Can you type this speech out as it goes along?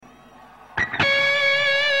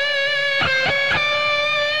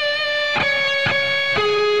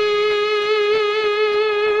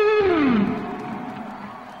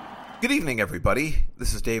everybody.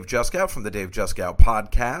 This is Dave Juskow from the Dave Juskow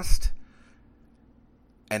Podcast.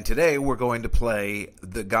 And today we're going to play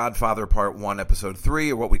The Godfather Part 1, Episode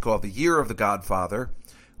 3, or what we call The Year of the Godfather,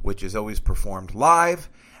 which is always performed live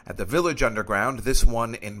at the Village Underground. This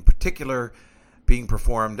one in particular being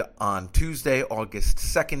performed on Tuesday, August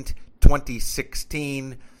 2nd,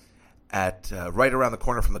 2016, at right around the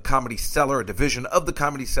corner from the Comedy Cellar, a division of the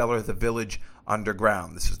Comedy Cellar, the Village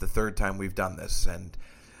Underground. This is the third time we've done this, and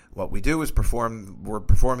what we do is we're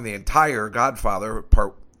performing the entire Godfather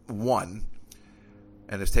Part 1,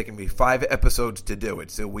 and it's taken me 5 episodes to do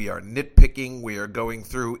it. So we are nitpicking, we are going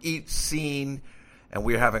through each scene, and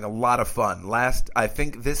we're having a lot of fun. I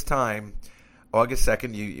think this time, August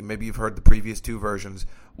 2nd, maybe you've heard the previous 2 versions,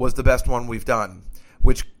 was the best one we've done,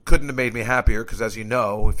 which couldn't have made me happier, because as you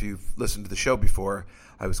know, if you've listened to the show before,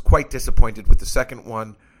 I was quite disappointed with the second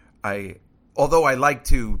one. Although I like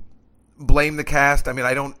to blame the cast. I mean,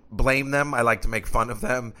 I don't blame them. I like to make fun of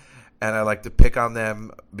them, and I like to pick on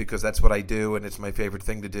them because that's what I do, and it's my favorite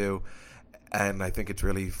thing to do. And I think it's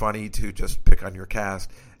really funny to just pick on your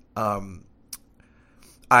cast. For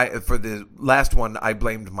the last one, I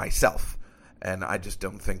blamed myself, and I just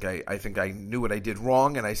don't think I think I knew what I did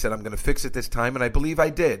wrong, and I said I'm going to fix it this time, and I believe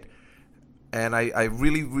I did. And I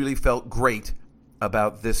really, really felt great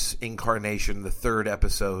about this incarnation, the 3rd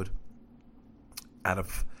episode out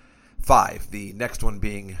of 5, the next one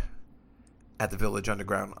being at the Village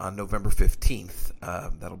Underground on November 15th.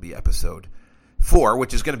 That'll be episode 4,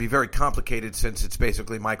 which is going to be very complicated since it's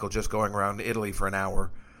basically Michael just going around Italy for an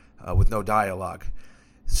hour with no dialogue.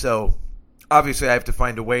 So, obviously, I have to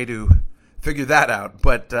find a way to figure that out,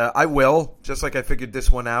 but I will, just like I figured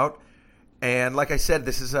this one out. And like I said,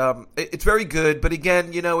 this is it's very good, but again,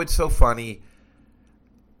 it's so funny.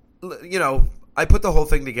 I put the whole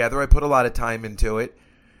thing together. I put a lot of time into it.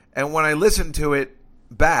 And when I listen to it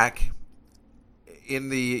back in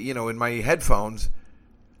the, in my headphones,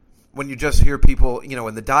 when you just hear people,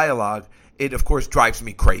 in the dialogue, it of course drives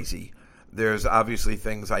me crazy. There's obviously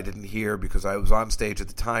things I didn't hear because I was on stage at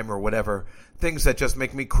the time or whatever, things that just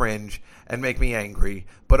make me cringe and make me angry.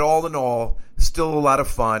 But all in all, still a lot of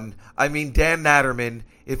fun. I mean, Dan Natterman,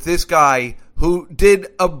 if this guy who did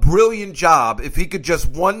a brilliant job, if he could just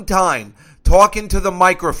one time talk into the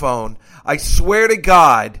microphone, I swear to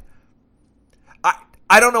God,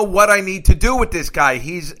 I don't know what I need to do with this guy.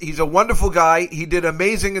 He's a wonderful guy. He did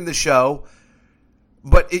amazing in the show.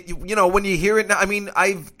 But, when you hear it now, I mean,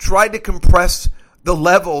 I've tried to compress the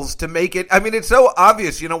levels to make it. I mean, it's so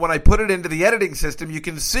obvious, when I put it into the editing system, you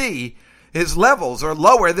can see his levels are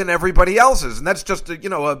lower than everybody else's. And that's just,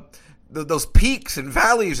 those peaks and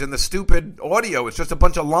valleys in the stupid audio. It's just a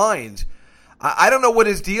bunch of lines. I don't know what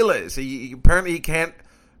his deal is. Apparently he can't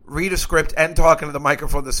read a script and talk into the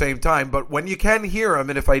microphone at the same time, but when you can hear him,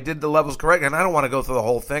 and if I did the levels correct, and I don't want to go through the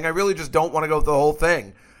whole thing, I really just don't want to go through the whole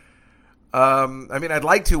thing. I mean, I'd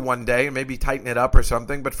like to one day, and maybe tighten it up or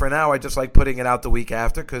something, but for now, I just like putting it out the week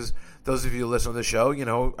after, because those of you who listen to the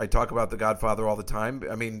show, I talk about The Godfather all the time,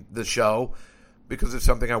 I mean, the show, because it's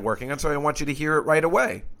something I'm working on, so I want you to hear it right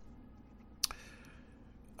away.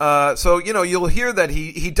 So, you'll hear that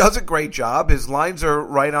he does a great job. His lines are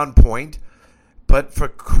right on point. But for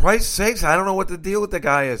Christ's sakes, I don't know what the deal with the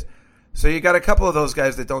guy is. So you got a couple of those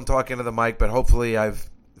guys that don't talk into the mic, but hopefully I've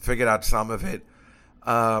figured out some of it.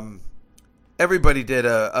 Everybody did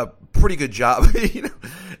a pretty good job.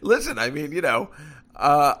 Listen, I mean,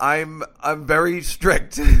 I'm very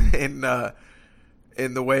strict in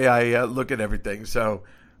the way I look at everything. So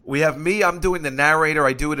we have me. I'm doing the narrator.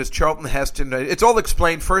 I do it as Charlton Heston. It's all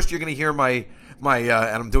explained. First, you're going to hear my and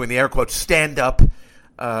I'm doing the air quotes, stand up,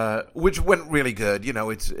 which went really good.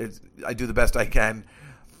 I do the best I can,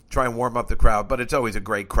 try and warm up the crowd, but it's always a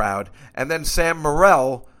great crowd. And then Sam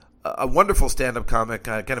Morrell, a wonderful stand-up comic,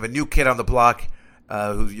 kind of a new kid on the block,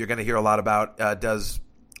 who you're going to hear a lot about, does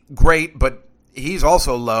great, but he's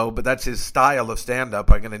also low, but that's his style of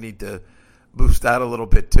stand-up. I'm going to need to boost that a little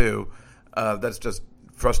bit too. That's just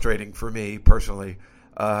frustrating for me personally.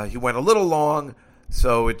 He went a little long,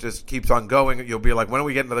 so it just keeps on going. You'll be like, when are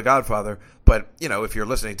we getting to The Godfather? But, if you're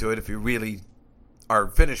listening to it, if you really are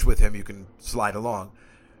finished with him, you can slide along.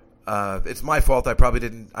 It's my fault. I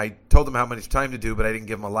told him how much time to do, but I didn't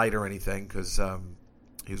give him a light or anything because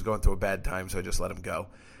he was going through a bad time, so I just let him go.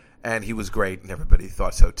 And he was great, and everybody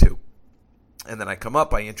thought so too. And then I come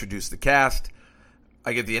up, I introduce the cast,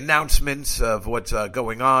 I give the announcements of what's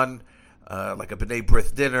going on, like a B'nai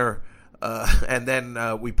B'rith dinner, and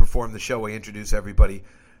then we perform the show. I introduce everybody,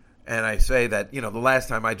 and I say that, the last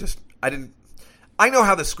time I know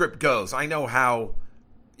how the script goes. I know how,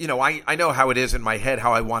 I know how it is in my head,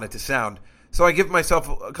 how I want it to sound. So I give myself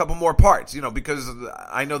a couple more parts, because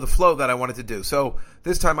I know the flow that I wanted to do. So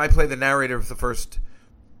this time I play the narrator of the first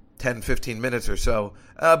 10, 15 minutes or so.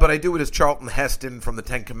 But I do it as Charlton Heston from the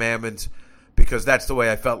Ten Commandments because that's the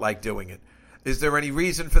way I felt like doing it. Is there any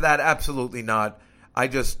reason for that? Absolutely not. I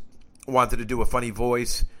just wanted to do a funny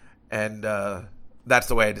voice, and that's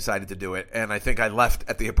the way I decided to do it. And I think I left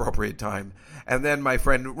at the appropriate time. And then my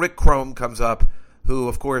friend Rick Chrome comes up, who,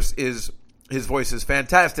 of course, his voice is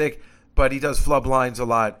fantastic, but he does flub lines a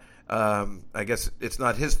lot. I guess it's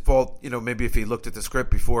not his fault. Maybe if he looked at the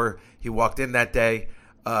script before he walked in that day,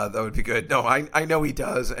 that would be good. No, I know he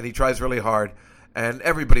does, and he tries really hard. And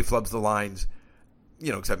everybody flubs the lines,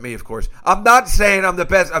 except me, of course. I'm not saying I'm the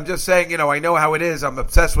best. I'm just saying, I know how it is. I'm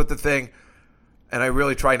obsessed with the thing, and I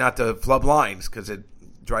really try not to flub lines because it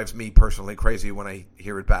drives me personally crazy when I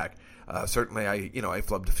hear it back. Certainly, I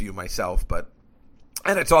flubbed a few myself,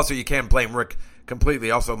 and it's also, you can't blame Rick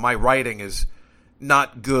completely. Also, my writing is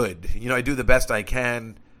not good. I do the best I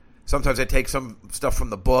can. Sometimes I take some stuff from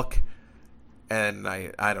the book, and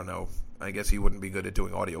I don't know. I guess he wouldn't be good at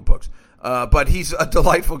doing audiobooks. But he's a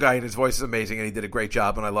delightful guy, and his voice is amazing, and he did a great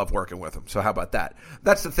job, and I love working with him. So how about that?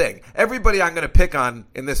 That's the thing. Everybody I'm going to pick on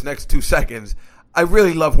in this next 2 seconds, I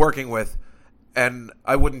really love working with, and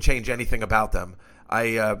I wouldn't change anything about them.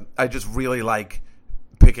 I just really like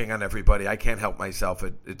picking on everybody. I can't help myself.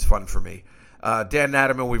 It's fun for me. Dan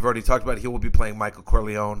Natterman, we've already talked about. He will be playing Michael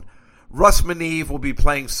Corleone. Russ Maneve will be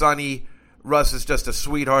playing Sonny. Russ is just a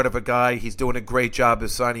sweetheart of a guy. He's doing a great job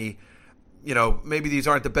as Sonny. Maybe these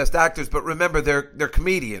aren't the best actors, but remember, they're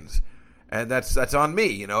comedians, and that's on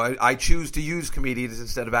me. I choose to use comedians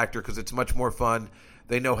instead of actor because it's much more fun.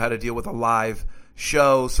 They know how to deal with a live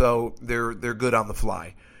show, so they're good on the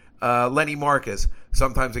fly. Lenny Marcus,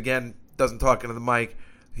 sometimes, again, doesn't talk into the mic.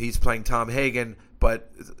 He's playing Tom Hagen,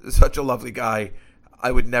 but such a lovely guy.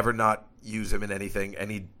 I would never not use him in anything, and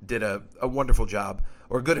he did a wonderful job,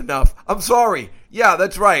 or good enough. I'm sorry. Yeah,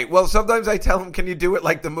 that's right. Well, sometimes I tell him, can you do it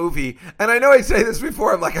like the movie? And I know I say this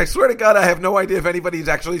before. I'm like, I swear to God, I have no idea if anybody's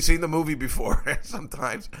actually seen the movie before.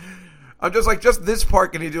 Sometimes. I'm just like, just this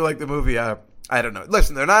part, can you do like the movie? I don't know.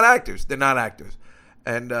 Listen, they're not actors. They're not actors.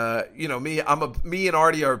 And, me and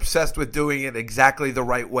Artie are obsessed with doing it exactly the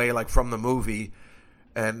right way, like from the movie.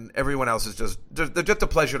 And everyone else is they're just a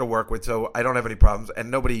pleasure to work with, so I don't have any problems.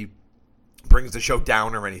 And nobody brings the show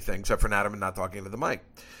down or anything, except for Natterman not talking into the mic.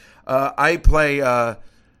 I'm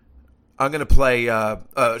going to play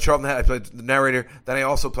Charlton Heston. I play the narrator. Then I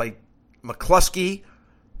also play McCluskey,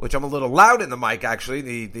 which I'm a little loud in the mic,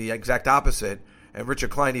 actually, the exact opposite. And Richard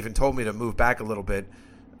Klein even told me to move back a little bit,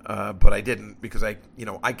 but I didn't because I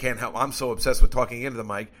can't help. I'm so obsessed with talking into the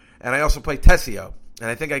mic. And I also play Tessio, and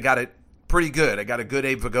I think I got it pretty good. I got a good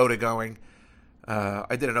Abe Vigoda going.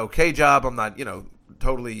 I did an okay job. I'm not,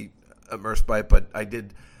 totally immersed by it, but I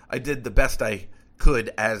did the best I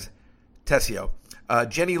could as Tessio.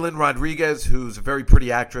 Jenny Lynn Rodriguez, who's a very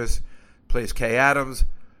pretty actress, plays Kay Adams.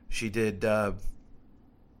 She did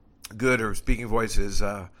good. Her speaking voice is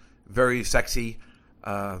very sexy.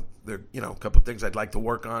 There, a couple things I'd like to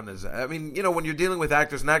work on is, when you're dealing with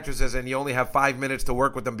actors and actresses and you only have 5 minutes to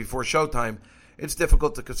work with them before showtime, it's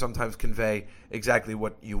difficult to sometimes convey exactly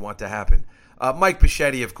what you want to happen. Mike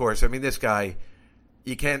Bichetti, of course. This guy,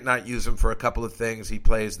 you can't not use him for a couple of things. He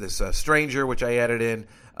plays this stranger, which I added in,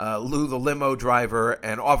 Lou the limo driver,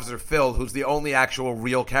 and Officer Phil, who's the only actual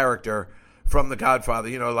real character from The Godfather.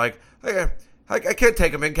 Hey, I can't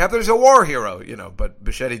take him in, Captain. There's a war hero, But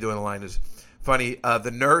Bichetti doing the line is funny.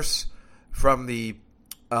 The nurse from the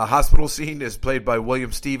hospital scene is played by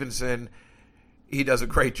William Stevenson. He does a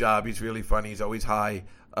great job. He's really funny. He's always high.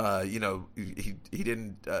 He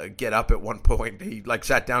didn't get up at one point. He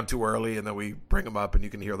sat down too early, and then we bring him up, and you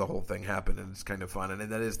can hear the whole thing happen, and it's kind of fun.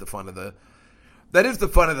 And that is the fun of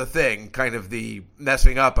the thing, kind of the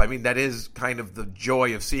messing up. That is kind of the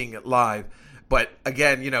joy of seeing it live. But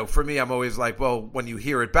again, for me, I'm always like, well, when you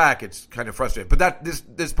hear it back, it's kind of frustrating. But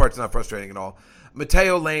this part's not frustrating at all.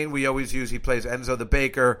 Mateo Lane, we always use. He plays Enzo the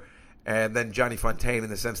baker, and then Johnny Fontaine in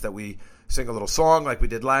the sense that we sing a little song like we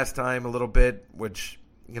did last time a little bit, which,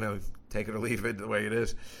 take it or leave it the way it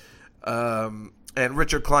is. And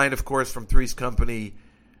Richard Klein, of course, from Three's Company,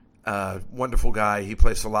 wonderful guy. He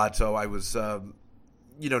plays Salazzo. I was,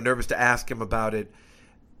 nervous to ask him about it,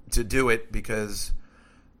 to do it, because,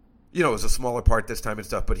 it was a smaller part this time and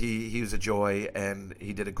stuff, but he was a joy, and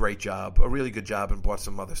he did a great job, a really good job, and brought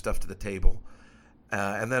some other stuff to the table.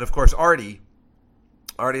 And then, of course, Artie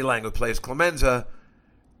Lang, who plays Clemenza.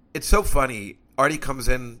 It's so funny. Artie comes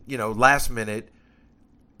in, last minute,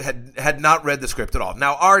 had not read the script at all.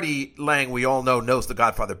 Now, Artie Lang, we all know, knows The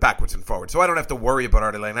Godfather backwards and forwards, so I don't have to worry about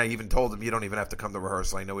Artie Lang. I even told him, you don't even have to come to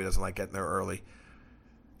rehearsal. I know he doesn't like getting there early.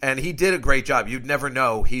 And he did a great job. You'd never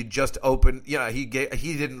know. He just opened, he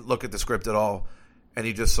didn't look at the script at all, and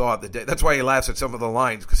he just saw it the day. That's why he laughs at some of the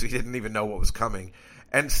lines, because he didn't even know what was coming.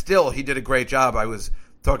 And still, he did a great job. I was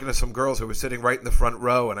talking to some girls who were sitting right in the front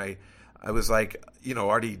row, and I was like,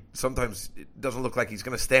 Artie sometimes it doesn't look like he's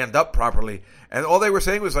going to stand up properly. And all they were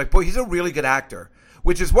saying was like, boy, he's a really good actor,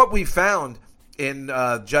 which is what we found in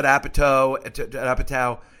Judd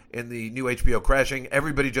Apatow in the new HBO Crashing.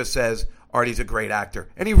 Everybody just says Artie's a great actor,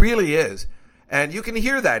 and he really is. And you can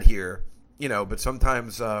hear that here, but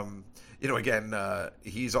sometimes, again,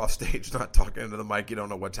 he's off stage not talking into the mic. You don't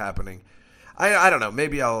know what's happening. I don't know.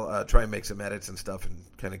 Maybe I'll try and make some edits and stuff and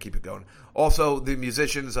kind of keep it going. Also, the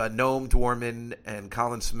musicians, Noam Dworman and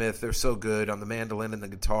Colin Smith, they're so good on the mandolin and the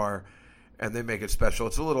guitar, and they make it special.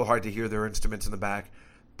 It's a little hard to hear their instruments in the back.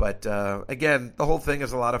 But, again, the whole thing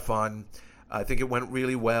is a lot of fun. I think it went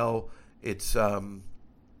really well. It's, I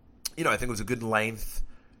think it was a good length.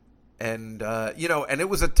 And, and it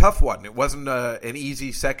was a tough one. It wasn't an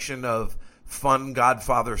easy section of fun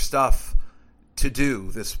Godfather stuff to do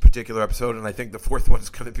this particular episode, and I think the fourth one's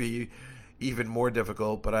going to be even more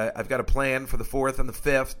difficult, but I've got a plan for the fourth and the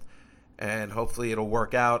fifth, and hopefully it'll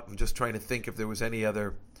work out. I'm just trying to think if there was any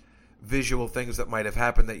other visual things that might have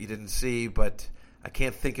happened that you didn't see, but I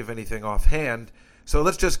can't think of anything offhand. So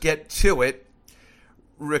let's just get to it.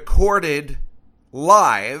 Recorded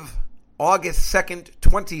live August 2nd,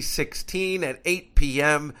 2016 at 8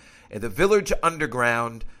 p.m. at the Village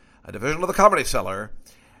Underground, a division of the Comedy Cellar.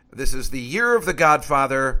 This is the year of The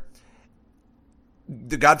Godfather,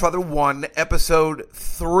 The Godfather 1, Episode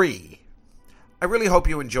 3. I really hope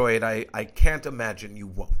you enjoy it. I can't imagine you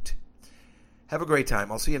won't. Have a great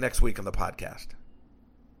time. I'll see you next week on the podcast.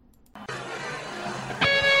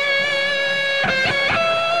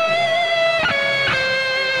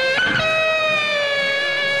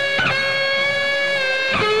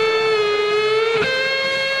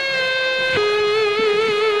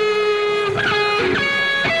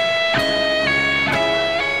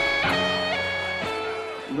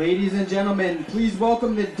 Ladies and gentlemen, please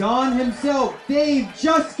welcome the Don himself, Dave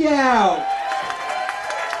Juskow.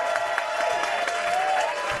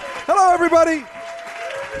 Hello, everybody.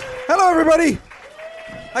 Hello, everybody.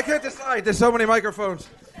 I can't decide. There's so many microphones.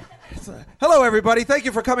 Hello, everybody. Thank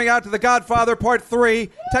you for coming out to The Godfather Part 3.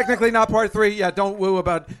 Technically not Part 3. Yeah, don't woo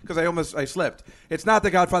about, because I slipped. It's not The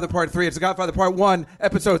Godfather Part 3. It's The Godfather Part 1,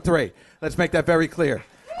 Episode 3. Let's make that very clear.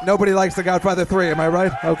 Nobody likes The Godfather 3. Am I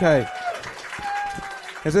right? Okay.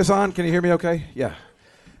 Is this on? Can you hear me okay? Yeah.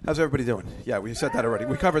 How's everybody doing? Yeah, we said that already.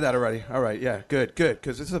 We covered that already. All right, yeah, good,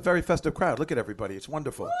 because this is a very festive crowd. Look at everybody. It's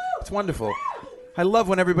wonderful. It's wonderful. I love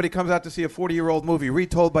when everybody comes out to see a 40-year-old movie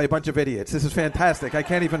retold by a bunch of idiots. This is fantastic. I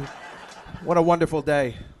can't even... What a wonderful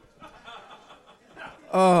day.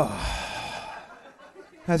 Oh.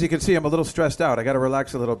 As you can see, I'm a little stressed out. I got to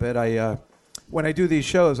relax a little bit. When I do these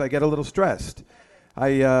shows, I get a little stressed.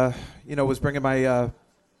 I was bringing my...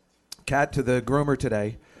 cat to the groomer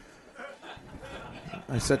today.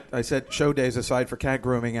 I set show days aside for cat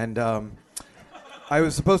grooming, and I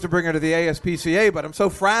was supposed to bring her to the ASPCA, but I'm so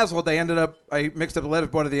frazzled I mixed up the letters,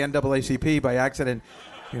 brought her to the NAACP by accident.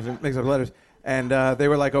 Mixed up the letters, and they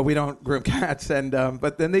were like, "Oh, we don't groom cats," and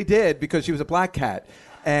but then they did because she was a black cat,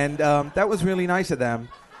 and that was really nice of them.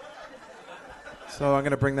 So I'm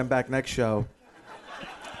going to bring them back next show.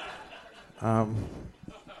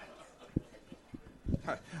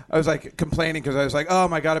 I was like complaining because I was like, oh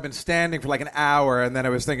my God, I've been standing for like an hour. And then I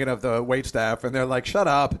was thinking of the waitstaff and they're like, shut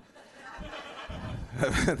up.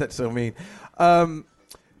 That's so mean. So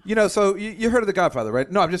you heard of The Godfather,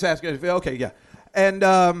 right? No, I'm just asking. Okay, yeah. And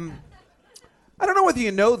I don't know whether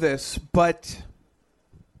you know this, but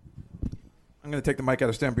I'm going to take the mic out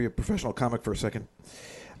of stand and be a professional comic for a second.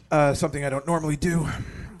 Something I don't normally do.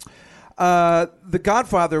 The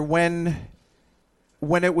Godfather, when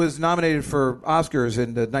it was nominated for Oscars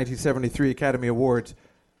in the 1973 Academy Awards,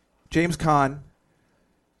 James Caan,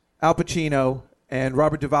 Al Pacino, and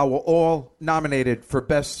Robert Duvall were all nominated for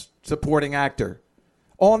Best Supporting Actor.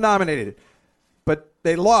 All nominated. But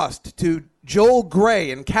they lost to Joel Grey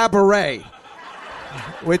in Cabaret,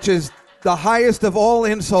 which is the highest of all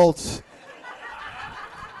insults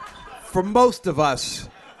for most of us.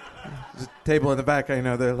 There's a table in the back, I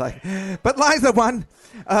know. They're like, but Liza won.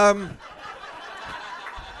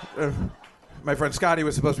 My friend Scotty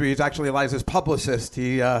was supposed to be, he's actually Eliza's publicist.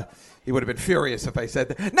 He would have been furious if I said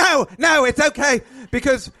that. No, it's okay.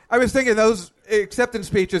 Because I was thinking those acceptance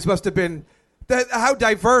speeches must have been how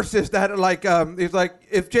diverse is that? Like, it's like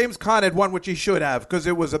if James Caan had won, which he should have, because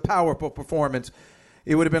it was a powerful performance,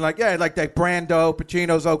 he would have been like, yeah, like that Brando,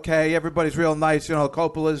 Pacino's okay, everybody's real nice,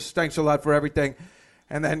 Coppola's, thanks a lot for everything.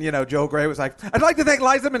 And then, Joe Gray was like, I'd like to thank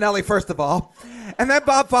Liza Minnelli, first of all. And then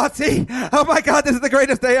Bob Fosse. Oh, my God, this is the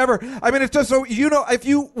greatest day ever. I mean, it's just so, if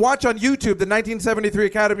you watch on YouTube the 1973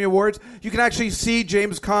 Academy Awards, you can actually see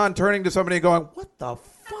James Caan turning to somebody and going, what the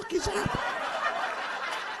fuck is happening?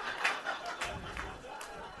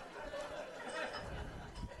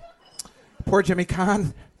 Poor Jimmy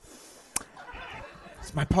Caan.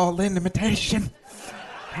 It's my Paul Lynde imitation.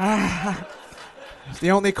 It's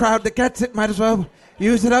the only crowd that gets it. Might as well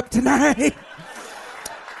use it up tonight.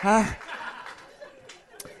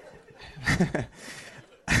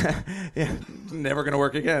 Yeah, never going to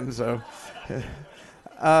work again. So,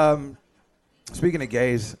 speaking of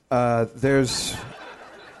gays, there's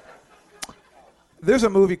a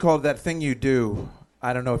movie called That Thing You Do.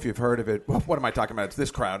 I don't know if you've heard of it. Well, what am I talking about? It's this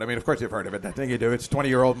crowd. I mean, of course you've heard of it. That Thing You Do. It's a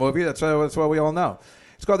 20-year-old movie. That's what we all know.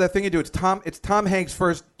 It's called That Thing You Do. It's Tom Hanks'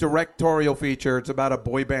 first directorial feature. It's about a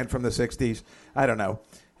boy band from the 60s. I don't know.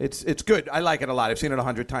 It's good. I like it a lot. I've seen it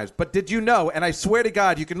 100 times. But did you know, and I swear to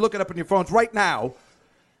God, you can look it up on your phones right now,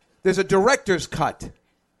 there's a director's cut.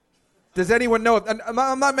 Does anyone know? And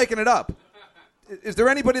I'm not making it up. Is there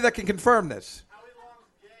anybody that can confirm this?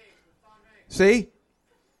 See?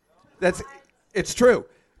 It's true.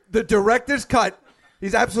 The director's cut,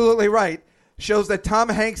 he's absolutely right, shows that Tom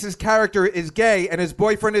Hanks' character is gay and his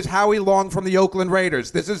boyfriend is Howie Long from the Oakland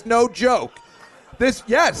Raiders. This is no joke.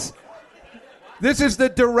 Yes. This is the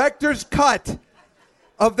director's cut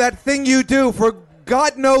of That Thing You Do for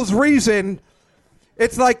God knows reason.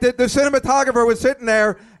 It's like the cinematographer was sitting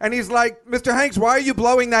there and he's like, Mr. Hanks, why are you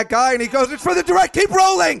blowing that guy? And he goes, it's for the keep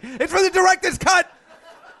rolling. It's for the director's cut.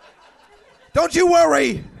 Don't you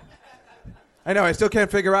worry. I know, I still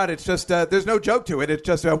can't figure out. It's just, there's no joke to it. It's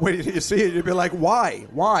just, when you see it, you'd be like, why?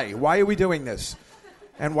 Why? Why are we doing this?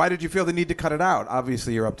 And why did you feel the need to cut it out?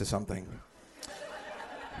 Obviously, you're up to something.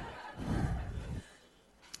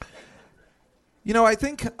 I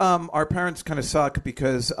think our parents kind of suck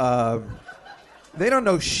because they don't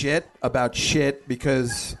know shit about shit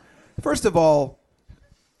because, first of all,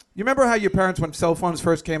 you remember how your parents, when cell phones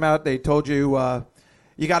first came out, they told you,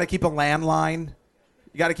 you got to keep a landline?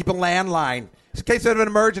 You got to keep a landline in case of an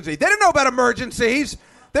emergency. They didn't know about emergencies.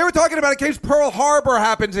 They were talking about in case Pearl Harbor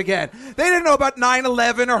happens again. They didn't know about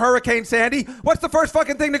 9/11 or Hurricane Sandy. What's the first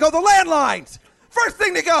fucking thing to go? The landlines. First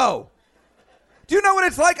thing to go. Do you know what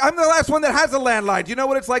it's like? I'm the last one that has a landline. Do you know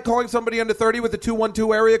what it's like calling somebody under 30 with the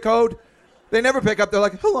 212 area code? They never pick up. They're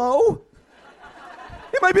like, hello?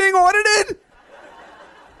 Am I being audited?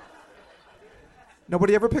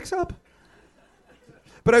 Nobody ever picks up.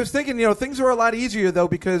 But I was thinking, things were a lot easier, though,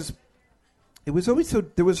 because it was always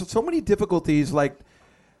there was so many difficulties, like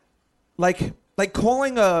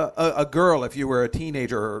calling a girl if you were a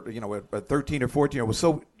teenager or, a 13 or 14, it was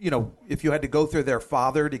so, if you had to go through their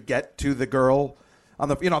father to get to the girl on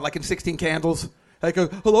the, like in 16 Candles. Like,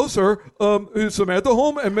 hello, sir, is Samantha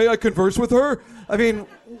home, and may I converse with her? I mean,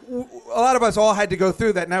 a lot of us all had to go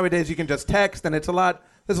through that. Nowadays, you can just text, and there's a lot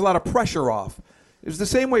of pressure off. It was the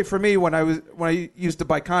same way for me when I used to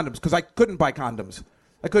buy condoms, because I couldn't buy condoms.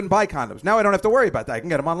 Now I don't have to worry about that. I can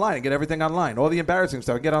get them online and get everything online. All the embarrassing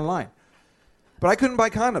stuff I can get online. But I couldn't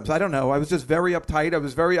buy condoms. I don't know. I was just very uptight.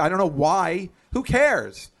 I don't know why. Who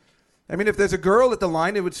cares? I mean, if there's a girl at the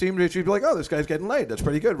line, it would seem that she'd be like, oh, this guy's getting laid. That's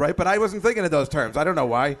pretty good, right? But I wasn't thinking of those terms. I don't know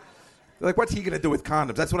why. They're like, what's he going to do with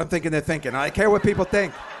condoms? That's what I'm thinking they're thinking. I care what people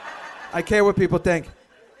think.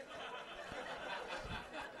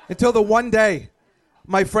 Until the one day,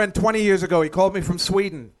 my friend 20 years ago, he called me from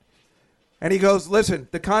Sweden. And he goes, listen,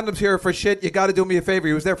 the condoms here are for shit. You got to do me a favor.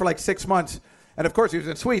 He was there for like 6 months. And, of course, he was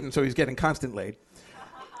in Sweden, so he's getting constant laid.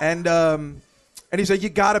 And he said, you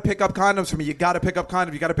got to pick up condoms for me. You got to pick up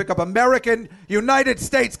condoms. You got to pick up American, United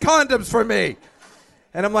States condoms for me.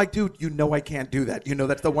 And I'm like, dude, I can't do that.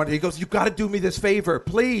 That's the one. He goes, you got to do me this favor,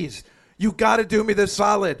 please. You got to do me this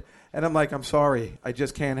solid. And I'm like, I'm sorry. I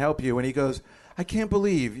just can't help you. And he goes, I can't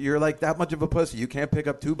believe you're like that much of a pussy. You can't pick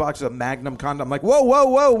up 2 boxes of Magnum condom. I'm like, whoa, whoa,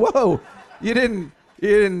 whoa, whoa. You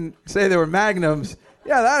didn't say they were Magnums.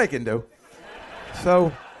 Yeah, that I can do.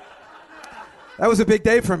 So that was a big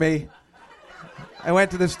day for me. I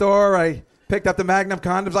went to the store. I picked up the Magnum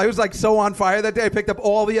condoms. I was like so on fire that day. I picked up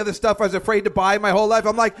all the other stuff I was afraid to buy my whole life.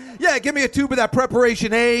 I'm like, yeah, give me a tube of that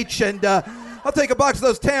Preparation H, and I'll take a box of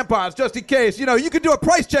those tampons just in case. You can do a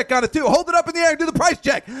price check on it too. Hold it up in the air and do the price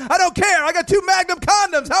check. I don't care. I got 2 Magnum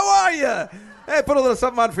condoms. How are you? Hey, put a little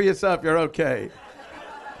something on for yourself. You're okay.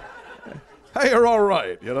 Hey, you're all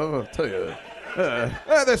right. I'll tell you.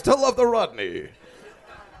 They still love the Rodney.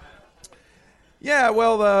 Yeah,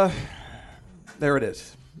 well, there it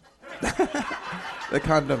is. The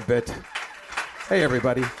condom bit. Hey,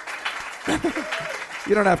 everybody.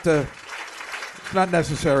 You don't have to. It's not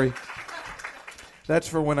necessary. That's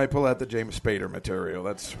for when I pull out the James Spader material.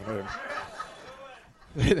 That's.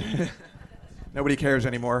 Nobody cares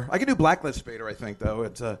anymore. I can do Blacklist Spader, I think, though.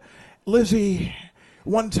 It's Lizzie.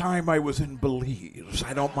 One time I was in Belize.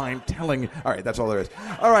 I don't mind telling. All right, that's all there is.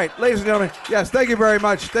 All right, ladies and gentlemen. Yes, thank you very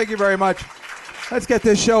much. Thank you very much. Let's get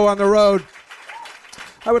this show on the road.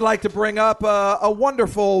 I would like to bring up a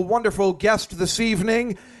wonderful, wonderful guest this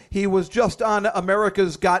evening. He was just on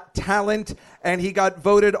America's Got Talent, and he got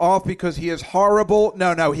voted off because he is horrible.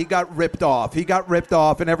 No, he got ripped off. He got ripped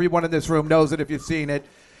off, and everyone in this room knows it if you've seen it.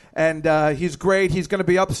 And he's great. He's going to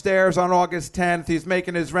be upstairs on August 10th. He's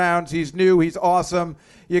making his rounds. He's new. He's awesome.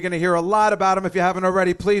 You're going to hear a lot about him if you haven't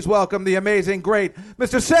already. Please welcome the amazing, great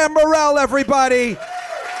Mr. Sam Morril, everybody.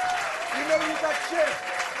 You know you got shit.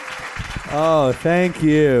 Oh, thank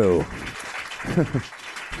you.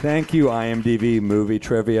 Thank you, IMDb movie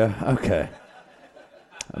trivia. Okay.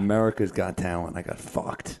 America's Got Talent. I got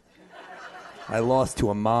fucked. I lost to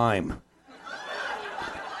a mime.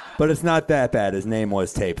 But it's not that bad. His name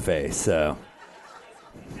was Tape Face, so.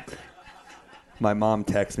 My mom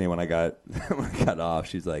texted me when I got off.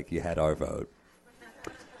 She's like, you had our vote.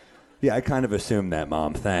 Yeah, I kind of assumed that,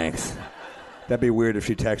 Mom. Thanks. That'd be weird if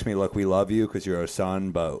she texted me, look, we love you because you're our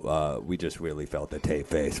son, but we just really felt that Tape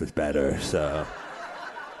Face was better, so.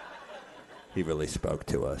 He really spoke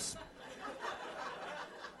to us.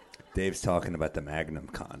 Dave's talking about the Magnum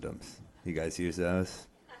condoms. You guys use those?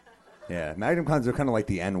 Yeah, Magnum condoms are kind of like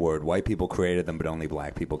the N-word. White people created them, but only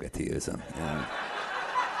black people get to use them. Yeah.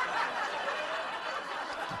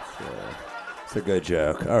 It's a good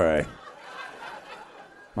joke. All right.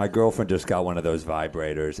 My girlfriend just got one of those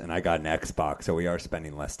vibrators, and I got an Xbox, so we are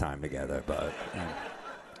spending less time together. But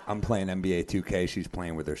I'm playing NBA 2K. She's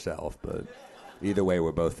playing with herself. But either way,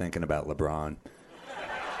 we're both thinking about LeBron.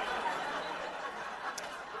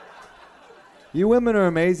 You women are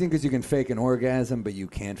amazing because you can fake an orgasm, but you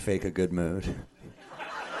can't fake a good mood.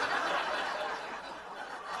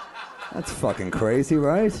 That's fucking crazy,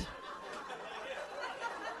 right?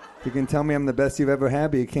 You can tell me I'm the best you've ever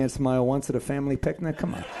had, but you can't smile once at a family picnic?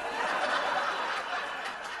 Come on.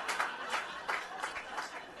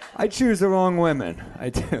 I choose the wrong women.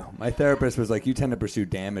 I do. My therapist was like, you tend to pursue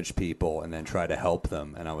damaged people and then try to help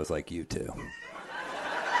them. And I was like, you too.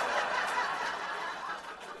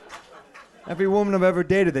 Every woman I've ever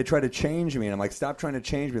dated, they try to change me. And I'm like, stop trying to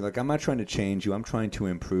change me. Like, I'm not trying to change you. I'm trying to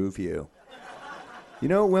improve you. You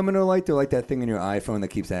know what women are like? They're like that thing in your iPhone that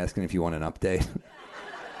keeps asking if you want an update.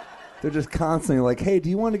 They're just constantly like, hey, do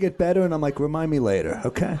you want to get better? And I'm like, remind me later,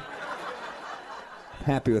 okay? I'm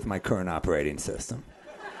happy with my current operating system.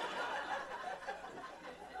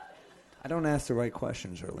 I don't ask the right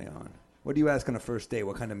questions early on. What do you ask on a first date?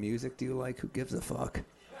 What kind of music do you like? Who gives a fuck?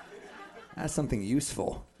 Ask something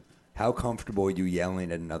useful. How comfortable are you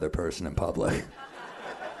yelling at another person in public?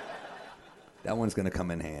 That one's going to come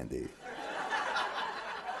in handy.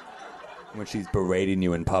 When she's berating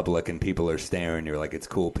you in public and people are staring, you're like, it's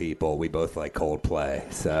cool, people. We both like Coldplay,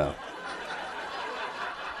 so.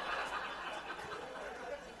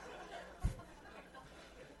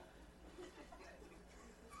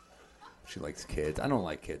 She likes kids. I don't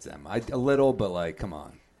like kids, Emma. A little, but like, come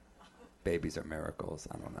on. Babies are miracles.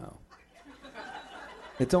 I don't know.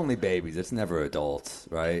 It's only babies. It's never adults,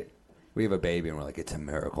 right? We have a baby and we're like, it's a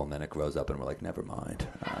miracle. And then it grows up and we're like, never mind.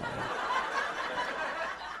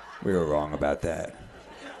 We were wrong about that.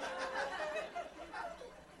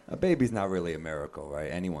 A baby's not really a miracle,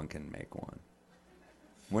 right? Anyone can make one.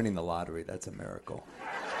 Winning the lottery, that's a miracle.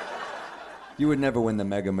 You would never win the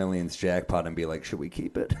Mega Millions jackpot and be like, should we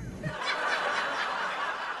keep it?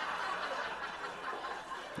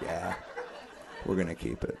 Yeah, we're going to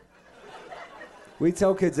keep it. We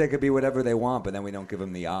tell kids they could be whatever they want, but then we don't give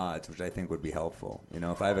them the odds, which I think would be helpful. You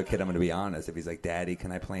know, if I have a kid, I'm going to be honest. If he's like, Daddy,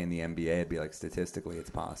 can I play in the NBA? I'd be like, statistically,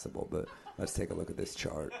 it's possible, but let's take a look at this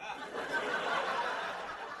chart.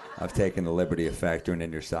 I've taken the liberty of factoring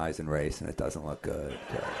in your size and race, and it doesn't look good.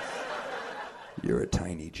 You're a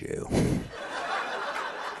tiny Jew.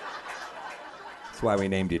 That's why we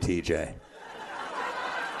named you TJ.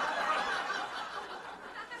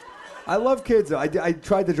 I love kids. I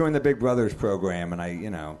tried to join the Big Brothers program, and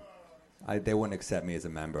they wouldn't accept me as a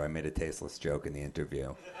member. I made a tasteless joke in the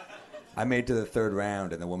interview. I made it to the third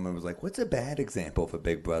round, and the woman was like, what's a bad example of a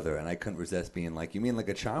Big Brother? And I couldn't resist being like, you mean like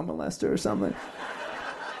a child molester or something?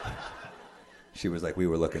 She was like, we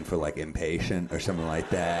were looking for like impatient or something like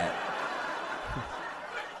that.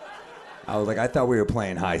 I was like, I thought we were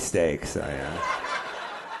playing high stakes.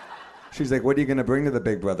 She's like, what are you going to bring to the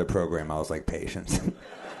Big Brother program? I was like, patience.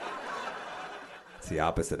 It's the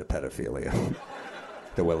opposite of pedophilia.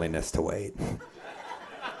 The willingness to wait.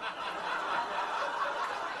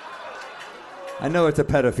 I know it's a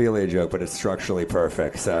pedophilia joke, but it's structurally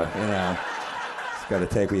perfect, so, just got to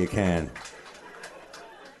take what you can.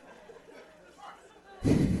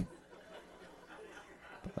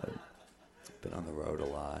 But been on the road a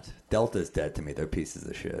lot. Delta's dead to me. They're pieces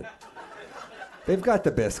of shit. They've got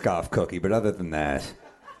the Biscoff cookie, but other than that,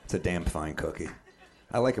 it's a damn fine cookie.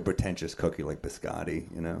 I like a pretentious cookie like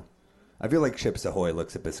biscotti, I feel like Chips Ahoy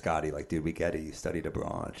looks at biscotti like, dude, we get it. You studied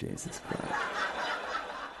abroad. Jesus Christ.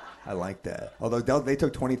 I like that. Although they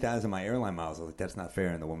took 20,000 of my airline miles. I was like, that's not fair.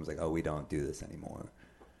 And the woman was like, oh, we don't do this anymore.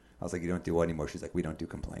 I was like, you don't do what anymore? She's like, we don't do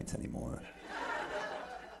complaints anymore. I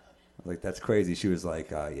was like, that's crazy. She was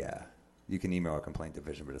like, yeah, you can email our complaint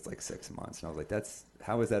division, but it's like 6 months. And I was like,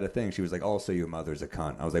 how is that a thing? She was like, also, your mother's a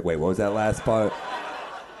cunt. I was like, wait, what was that last part?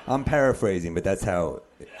 I'm paraphrasing, but that's how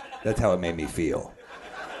it made me feel.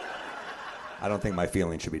 I don't think my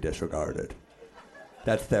feelings should be disregarded.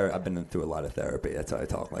 That's I've been through a lot of therapy. That's how I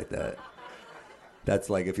talk like that. That's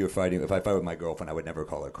like if I fight with my girlfriend, I would never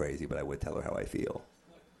call her crazy, but I would tell her how I feel.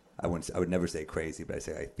 I would never say crazy, but I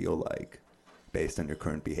say I feel like, based on your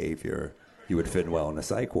current behavior, you would fit well in a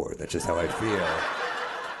psych ward. That's just how I feel.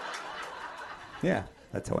 Yeah,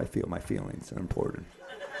 that's how I feel. My feelings are important.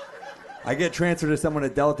 I get transferred to someone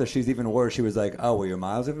at Delta. She's even worse. She was like, oh, well, your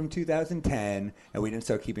miles are from 2010, and we didn't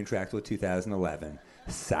start keeping track till 2011.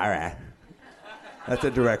 Sorry. That's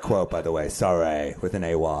a direct quote, by the way. Sorry, with an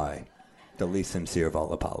AY. The least sincere of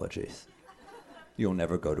all apologies. You'll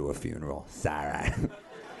never go to a funeral. Sorry.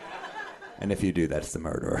 And if you do, that's the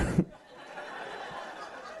murderer.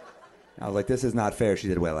 I was like, this is not fair. She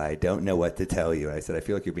said, well, I don't know what to tell you. I said, I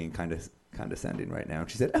feel like you're being condescending right now.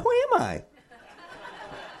 And she said, oh, am I?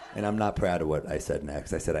 And I'm not proud of what I said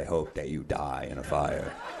next. I said, I hope that you die in a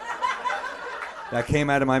fire. That came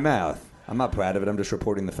out of my mouth. I'm not proud of it. I'm just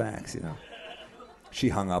reporting the facts, She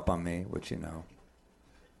hung up on me, which,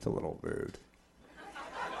 it's a little rude.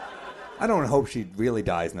 I don't hope she really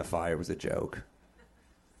dies in a fire. It was a joke.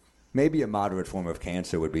 Maybe a moderate form of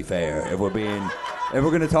cancer would be fair. If we're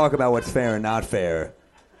going to talk about what's fair and not fair,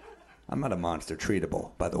 I'm not a monster.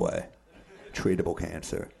 Treatable, by the way. Treatable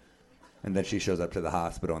cancer. And then she shows up to the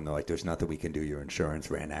hospital and they're like, there's nothing we can do. Your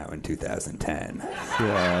insurance ran out in 2010.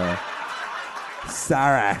 So,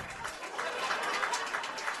 sorry.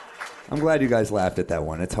 I'm glad you guys laughed at that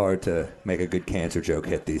one. It's hard to make a good cancer joke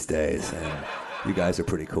hit these days. And you guys are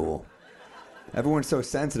pretty cool. Everyone's so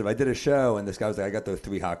sensitive. I did a show and this guy was like, I got those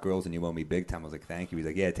 3 hot girls and you owe me big time. I was like, thank you. He's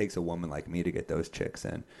like, yeah, it takes a woman like me to get those chicks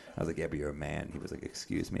in. I was like, yeah, but you're a man. He was like,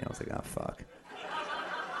 excuse me. I was like, oh, fuck.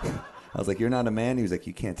 I was like, you're not a man? He was like,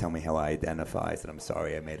 you can't tell me how I identify. I said, I'm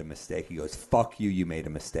sorry, I made a mistake. He goes, fuck you, you made a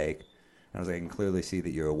mistake. And I was like, I can clearly see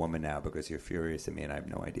that you're a woman now because you're furious at me and I have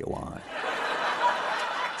no idea why.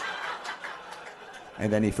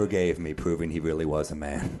 And then he forgave me, proving he really was a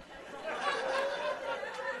man.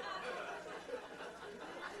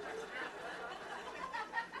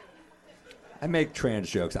 I make trans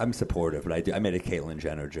jokes. I'm supportive, but I made a Caitlyn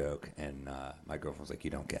Jenner joke, and my girlfriend was like,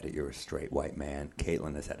 you don't get it. You're a straight white man.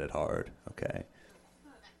 Caitlyn has had it hard, okay?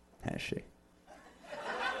 Has she?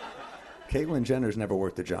 Caitlyn Jenner's never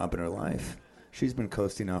worked a job in her life. She's been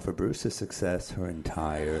coasting off of Bruce's success her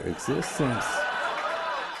entire existence.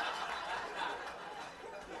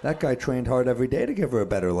 That guy trained hard every day to give her a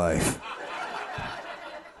better life.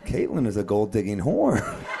 Caitlyn is a gold-digging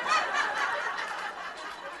whore.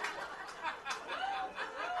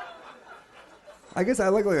 I guess I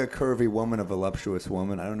like a curvy woman, a voluptuous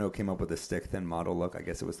woman. I don't know who came up with the stick-thin model look. I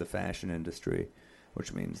guess it was the fashion industry,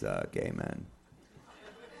 which means gay men.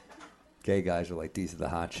 Gay guys are like, these are the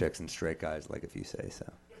hot chicks, and straight guys like, if you say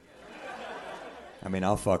so. I mean,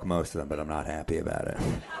 I'll fuck most of them, but I'm not happy about it.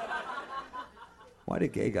 Why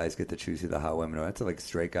did gay guys get to choose who the hot women are? That's like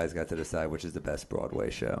straight guys got to decide which is the best Broadway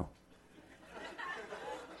show.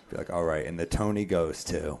 Be like, all right, and the Tony goes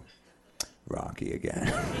to Rocky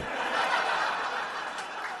again.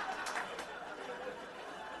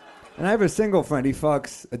 And I have a single friend. He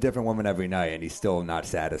fucks a different woman every night, and he's still not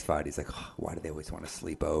satisfied. He's like, oh, why do they always want to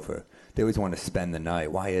sleep over? They always want to spend the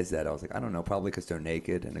night. Why is that? I was like, I don't know. Probably because they're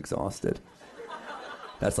naked and exhausted.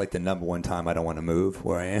 That's like the number one time I don't want to move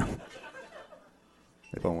where I am.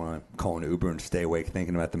 If I want to call an Uber and stay awake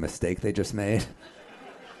thinking about the mistake they just made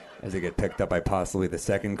as they get picked up by possibly the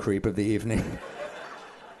second creep of the evening.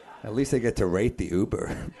 At least they get to rate the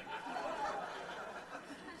Uber.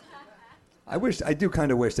 I do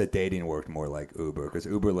kind of wish that dating worked more like Uber, because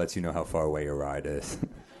Uber lets you know how far away your ride is.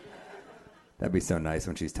 That'd be so nice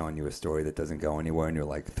when she's telling you a story that doesn't go anywhere and you're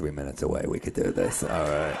like 3 minutes away. We could do this. All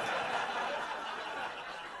right.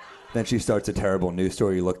 Then she starts a terrible news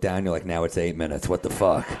story. You look down, you're like, now it's 8 minutes. What the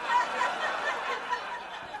fuck?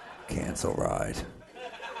 Cancel ride.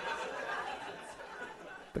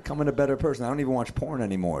 Becoming a better person. I don't even watch porn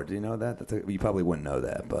anymore. Do you know that? You probably wouldn't know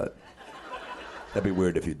that, but that'd be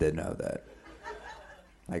weird if you did know that.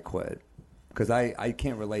 I quit. Because I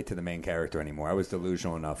can't relate to the main character anymore. I was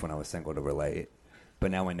delusional enough when I was single to relate.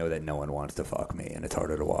 But now I know that no one wants to fuck me, and it's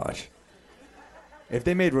harder to watch. If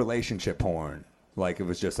they made relationship porn, like it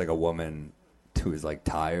was just like a woman who was like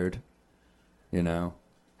tired, you know?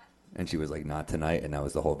 And she was like, not tonight, and that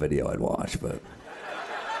was the whole video I'd watch, but...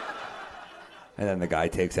 And then the guy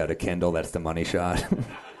takes out a Kindle, that's the money shot.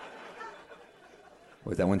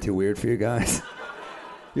 Was that one too weird for you guys?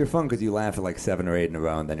 You're fun because you laugh at like 7 or 8 in a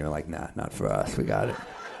row, and then you're like, nah, not for us. We got it.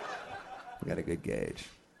 We got a good gauge.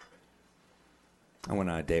 I went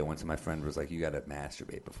on a date once, and my friend was like, you got to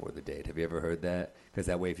masturbate before the date. Have you ever heard that? Because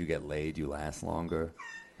that way if you get laid, you last longer.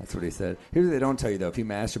 That's what he said. Here's what they don't tell you, though. If you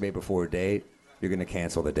masturbate before a date, you're going to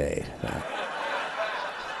cancel the date.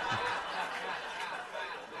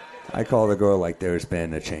 I call the girl like there's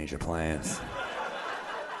been a change of plans.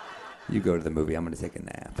 You go to the movie, I'm going to take a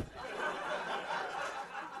nap.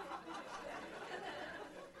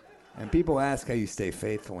 And people ask how you stay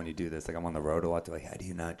faithful when you do this. Like, I'm on the road a lot. They're like, how do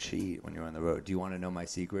you not cheat when you're on the road? Do you want to know my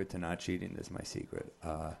secret to not cheating? This is my secret.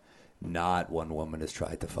 Not one woman has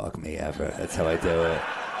tried to fuck me ever. That's how I do it.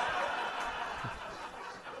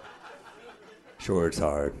 Sure, it's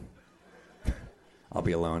hard. I'll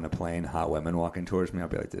be alone on a plane, hot women walking towards me. I'll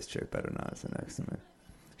be like, this chick better not sit next to me.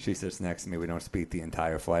 She sits next to me. We don't speak the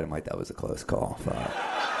entire flight. I'm like, that was a close call. Fuck.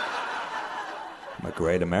 I'm a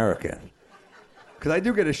great American. Because I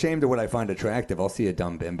do get ashamed of what I find attractive. I'll see a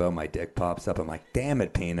dumb bimbo, my dick pops up. I'm like, damn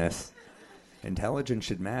it, penis. Intelligence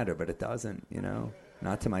should matter, but it doesn't, you know?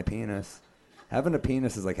 Not to my penis. Having a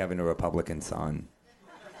penis is like having a Republican son.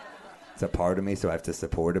 It's a part of me, so I have to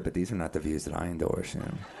support it, but these are not the views that I endorse, you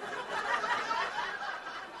know?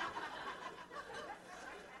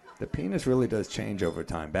 The penis really does change over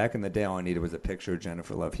time. Back in the day, all I needed was a picture of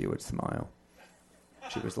Jennifer Love Hewitt's smile.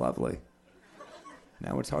 She was lovely.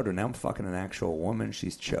 Now it's harder. Now I'm fucking an actual woman.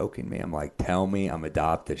 She's choking me. I'm like, tell me I'm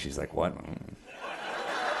adopted. She's like, what?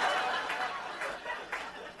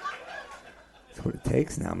 That's what it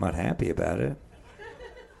takes now. I'm not happy about it.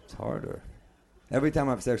 It's harder. Every time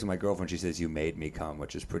I have sex with my girlfriend, she says, you made me come,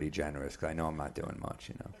 which is pretty generous because I know I'm not doing much,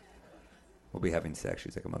 you know. We'll be having sex.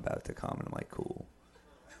 She's like, I'm about to come. And I'm like, cool.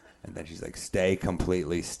 And then she's like, stay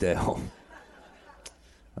completely still.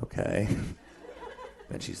 Okay.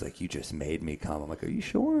 Then she's like, you just made me come. I'm like, are you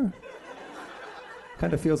sure?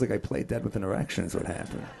 Kind of feels like I played dead with an erection is what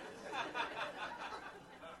happened.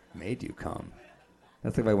 Made you come.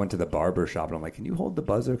 That's like if I went to the barber shop and I'm like, can you hold the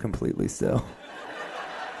buzzer completely still?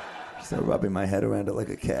 She started rubbing my head around it like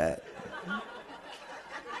a cat.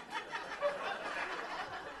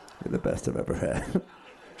 You're the best I've ever had.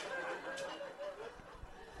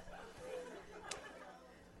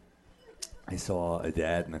 I saw a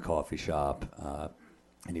dad in a coffee shop,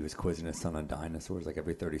 and he was quizzing his son on dinosaurs. Like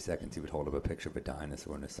every 30 seconds, he would hold up a picture of a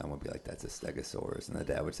dinosaur, and his son would be like, that's a stegosaurus. And the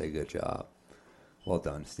dad would say, good job. Well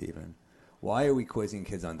done, Stephen. Why are we quizzing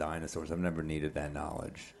kids on dinosaurs? I've never needed that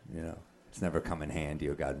knowledge, you know. It's never come in handy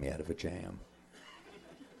or gotten me out of a jam.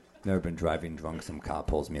 Never been driving drunk. Some cop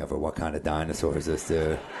pulls me over. What kind of dinosaur is this,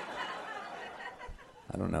 dude?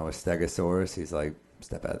 I don't know, a stegosaurus? He's like,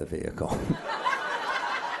 step out of the vehicle.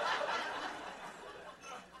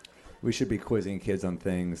 We should be quizzing kids on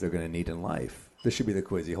things they're going to need in life. This should be the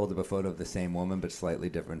quiz. You hold up a photo of the same woman but slightly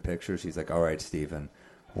different pictures. He's like, all right, Stephen,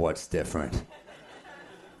 what's different?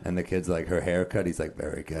 And the kid's like, her haircut. He's like,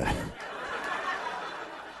 very good.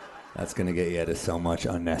 That's going to get you out of so much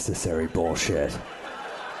unnecessary bullshit.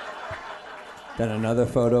 Then another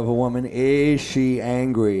photo of a woman. Is she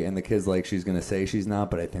angry? And the kid's like, she's going to say she's not,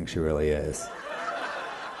 but I think she really is.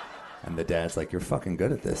 And the dad's like, you're fucking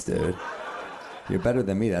good at this, dude. You're better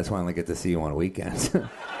than me. That's why I only get to see you on weekends.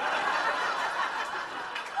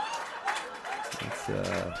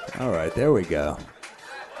 All right, there we go.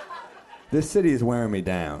 This city is wearing me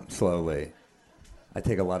down slowly. I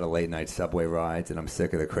take a lot of late-night subway rides, and I'm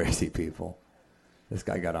sick of the crazy people. This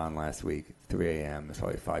guy got on last week, 3 a.m. There's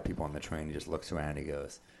probably 5 people on the train. He just looks around. He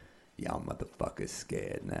goes, y'all motherfuckers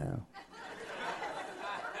scared now.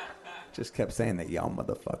 Just kept saying that, y'all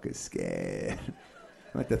motherfuckers scared.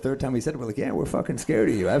 Like the third time he said it, we're like, yeah, we're fucking scared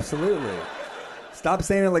of you. Absolutely. Stop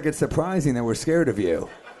saying it like it's surprising that we're scared of you.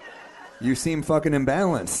 You seem fucking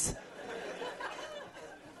imbalanced.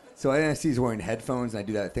 So I see he's wearing headphones, and I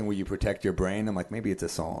do that thing where you protect your brain. I'm like, maybe it's a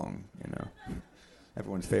song, you know.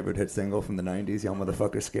 Everyone's favorite hit single from the 90s, Y'all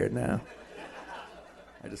Motherfuckers Scared Now.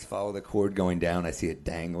 I just follow the cord going down. I see it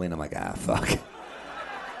dangling. I'm like, fuck.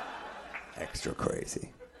 Extra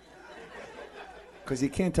crazy. Because you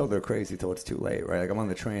can't tell they're crazy till it's too late, right? Like, I'm on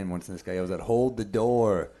the train once, and this guy yells out, hold the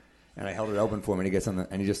door. And I held it open for him, and he gets on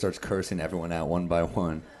and he just starts cursing everyone out one by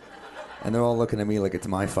one. And they're all looking at me like it's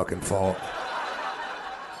my fucking fault.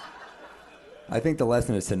 I think the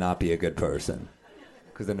lesson is to not be a good person.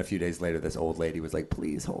 Because then a few days later, this old lady was like,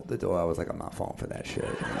 please hold the door. I was like, I'm not falling for that shit.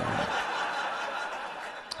 You know?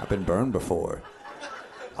 I've been burned before.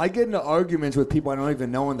 I get into arguments with people I don't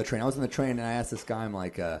even know on the train. I was on the train, and I asked this guy, I'm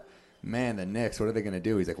like, man, the Knicks, what are they going to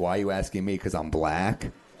do? He's like, why are you asking me? Because I'm black?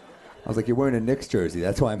 I was like, you're wearing a Knicks jersey.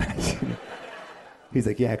 That's why I'm asking you. He's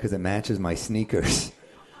like, yeah, because it matches my sneakers.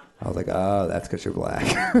 I was like, oh, that's because you're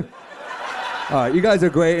black. All right, you guys are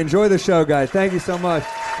great. Enjoy the show, guys. Thank you so much.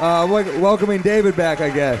 Welcoming David back, I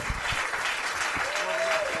guess.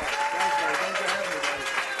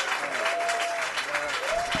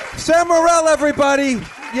 Sam Morrell, everybody.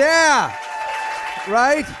 Yeah.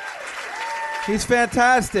 Right? He's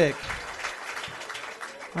fantastic.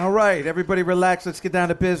 All right, everybody relax. Let's get down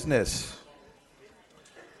to business.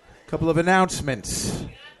 A couple of announcements.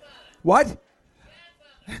 What?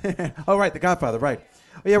 Oh, right, The Godfather, right.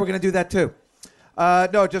 Oh, yeah, we're going to do that, too.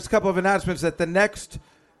 No, just a couple of announcements that the next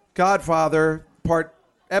Godfather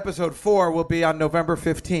episode 4 will be on November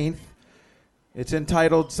 15th. It's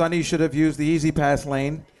entitled, Sonny Should Have Used the Easy Pass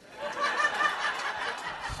Lane.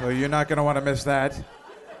 So you're not going to want to miss that.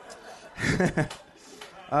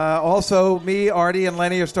 Also, me, Artie, and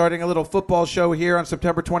Lenny are starting a little football show here on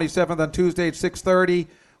September 27th on Tuesday at 6:30.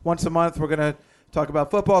 Once a month, we're going to talk about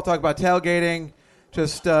football, talk about tailgating,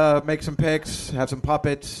 just make some picks, have some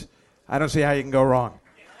puppets. I don't see how you can go wrong.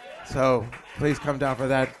 So please come down for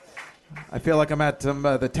that. I feel like I'm at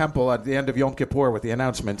the temple at the end of Yom Kippur with the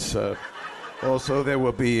announcements. Also, there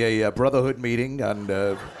will be a brotherhood meeting on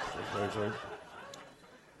Thursday.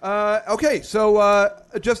 Okay, so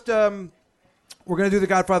just we're going to do The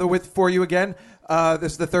Godfather for you again.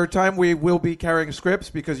 This is the third time. We will be carrying scripts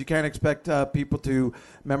because you can't expect people to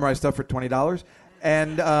memorize stuff for $20.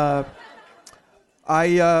 And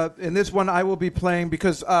in this one, I will be playing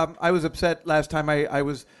because I was upset last time. I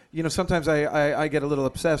was, sometimes I get a little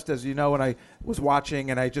obsessed, as you know, and I was watching,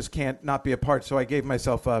 and I just can't not be a part. So I gave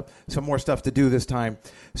myself some more stuff to do this time.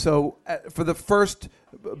 So for the first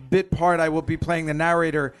bit part, I will be playing the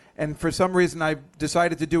narrator, and for some reason, I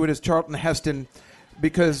decided to do it as Charlton Heston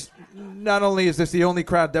because not only is this the only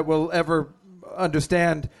crowd that will ever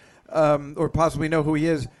understand or possibly know who he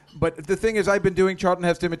is, but the thing is, I've been doing Charlton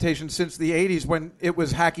Heston imitations since the 80s when it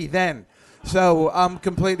was hacky then. So I'm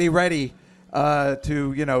completely ready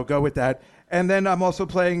to, go with that. And then I'm also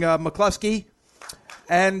playing McCluskey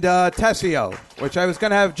and Tessio, which I was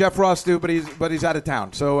going to have Jeff Ross do, but he's out of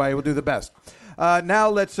town. So I will do the best.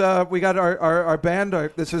 Now we got our band.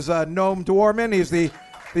 This is Noam Dwarman. He's the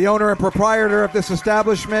owner and proprietor of this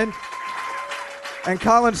establishment. And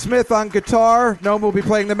Colin Smith on guitar. Noam will be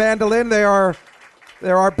playing the mandolin. They're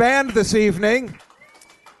our band this evening.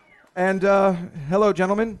 And hello,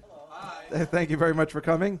 gentlemen. Hi. Thank you very much for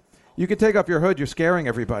coming. You can take off your hood. You're scaring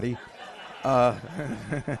everybody. That's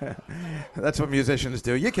what musicians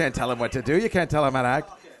do. You can't tell them what to do. You can't tell them how to act.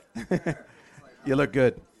 You look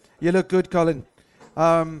good. You look good, Colin.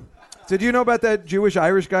 Did you know about that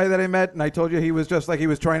Jewish-Irish guy that I met? And I told you he was just like he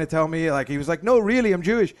was trying to tell me, like he was like, no, really, I'm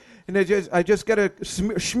Jewish. And I just got a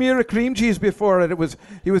smear of cream cheese before, and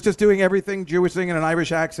he was just doing everything Jewish thing in an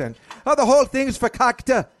Irish accent. Oh, the whole thing's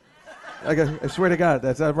fakakta. I swear to God,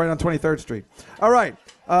 that's right on 23rd Street. All right,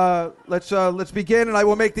 let's begin, and I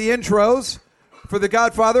will make the intros for The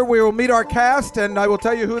Godfather. We will meet our cast, and I will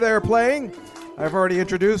tell you who they are playing. I've already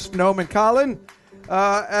introduced Noam and Colin.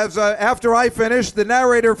 After I finish, the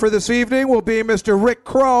narrator for this evening will be Mr. Rick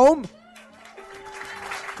Chrome.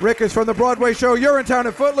 Rick is from the Broadway show Urinetown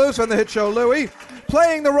and Footloose and the hit show Louie.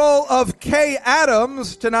 Playing the role of Kay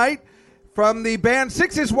Adams tonight from the band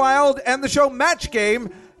Six is Wild and the show Match Game,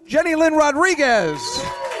 Jenny Lynn Rodriguez.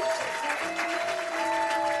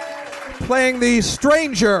 Playing the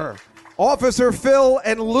stranger, Officer Phil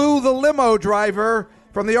and Lou the limo driver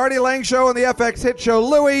from the Artie Lang show and the FX hit show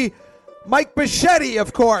Louie, Mike Bichetti,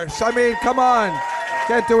 of course. I mean, come on.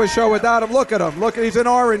 Can't do a show without him. Look at him. Look, he's in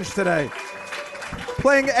orange today.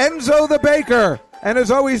 Playing Enzo the Baker. And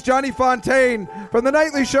as always, Johnny Fontaine from The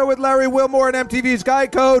Nightly Show with Larry Wilmore and MTV's Guy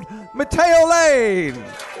Code, Mateo Lane.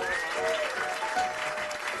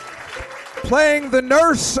 Playing the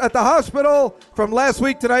nurse at the hospital from Last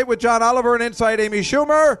Week Tonight with John Oliver and Inside Amy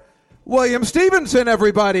Schumer, William Stevenson,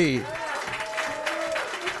 everybody.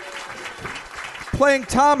 Playing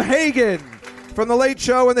Tom Hagen from The Late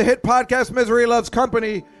Show and the hit podcast Misery Loves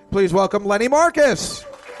Company, please welcome Lenny Marcus.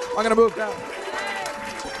 I'm going to move down.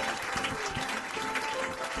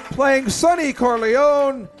 Playing Sonny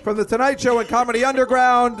Corleone from The Tonight Show and Comedy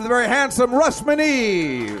Underground, the very handsome Russ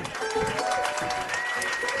Maneve.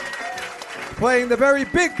 Playing the very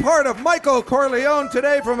big part of Michael Corleone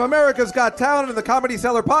today from America's Got Talent and the Comedy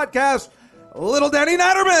Cellar podcast, Little Danny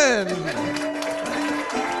Natterman.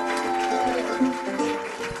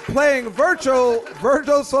 Playing Virgil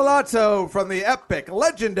Sollazzo from the epic,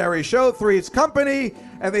 legendary show Three's Company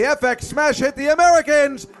and the FX smash hit The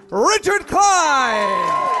Americans, Richard Klein.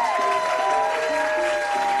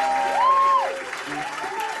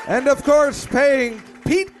 And of course, playing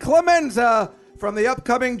Pete Clemenza from the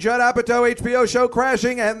upcoming Judd Apatow HBO show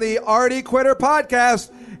Crashing and the Artie Quitter podcast,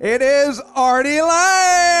 it is Artie Lang.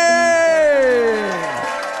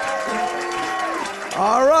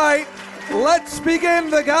 All right, let's begin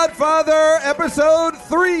The Godfather, episode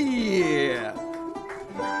 3.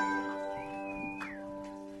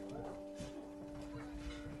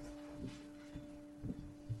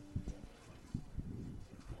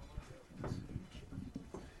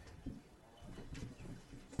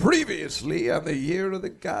 Previously on the year of The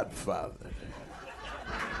Godfather.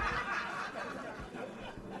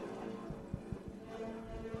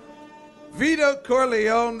 Vito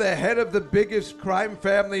Corleone, the head of the biggest crime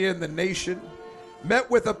family in the nation, met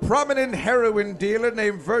with a prominent heroin dealer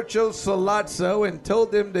named Virgil Sollazzo and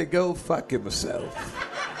told him to go fuck himself.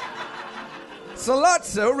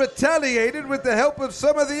 Sollazzo retaliated with the help of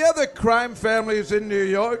some of the other crime families in New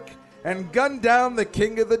York and gunned down the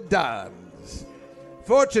king of the Dons.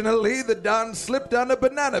 Fortunately, the Don slipped on a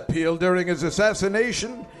banana peel during his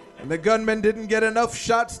assassination, and the gunman didn't get enough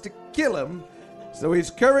shots to kill him, so he's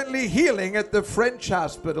currently healing at the French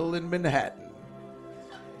hospital in Manhattan.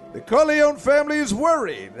 The Corleone family is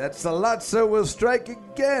worried that Sollazzo will strike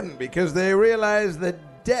again because they realize the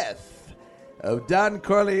death of Don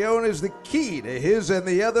Corleone is the key to his and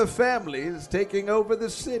the other families taking over the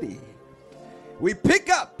city. We pick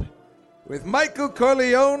up with Michael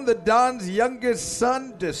Corleone, the Don's youngest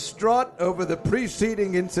son, distraught over the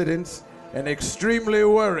preceding incidents and extremely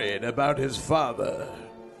worried about his father.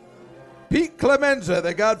 Pete Clemenza,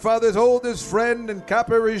 the Godfather's oldest friend and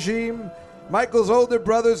Copper regime, Michael's older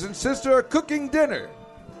brothers and sister are cooking dinner.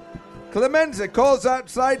 Clemenza calls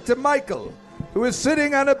outside to Michael, who is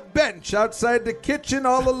sitting on a bench outside the kitchen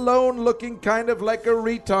all alone, looking kind of like a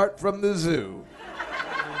retard from the zoo.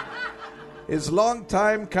 His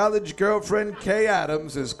longtime college girlfriend, Kay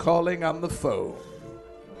Adams, is calling on the phone.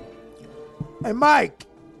 Hey, Mike.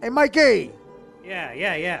 Hey, Mikey.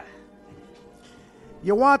 Yeah.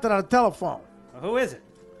 You wanted on the telephone. Well, who is it?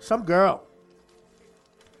 Some girl.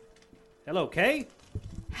 Hello, Kay?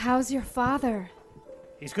 How's your father?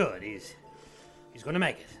 He's good. He's going to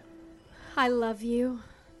make it. I love you.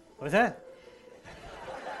 What's that?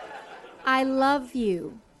 I love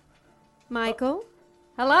you. Michael?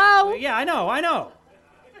 Hello? Yeah, I know.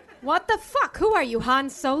 What the fuck? Who are you, Han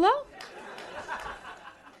Solo?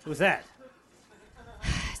 Who's that?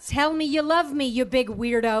 Tell me you love me, you big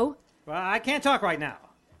weirdo. Well, I can't talk right now.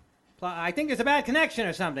 I think there's a bad connection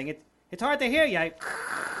or something. It's hard to hear you.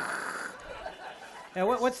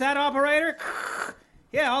 What's that, operator?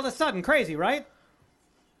 Yeah, all of a sudden, crazy, right?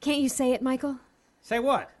 Can't you say it, Michael? Say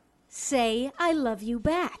what? Say I love you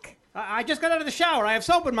back. I just got out of the shower. I have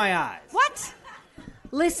soap in my eyes. What?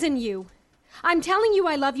 Listen, you. I'm telling you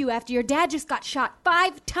I love you after your dad just got shot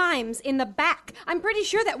 5 times in the back. I'm pretty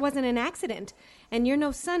sure that wasn't an accident. And you're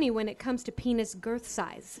no Sonny when it comes to penis girth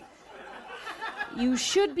size. You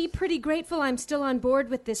should be pretty grateful I'm still on board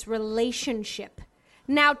with this relationship.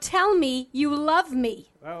 Now tell me you love me.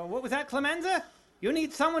 What was that, Clemenza? You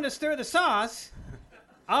need someone to stir the sauce?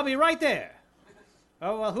 I'll be right there.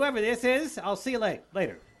 Oh, well, whoever this is, I'll see you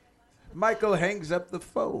later. Michael hangs up the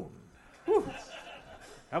phone. Whew.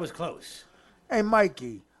 That was close. Hey,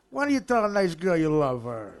 Mikey, why don't you tell a nice girl you love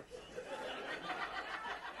her?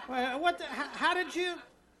 How did you...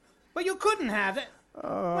 Well, you couldn't have it.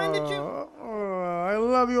 When did you... I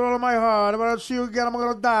love you with all of my heart. If I don't see you again, I'm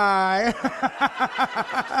going to die.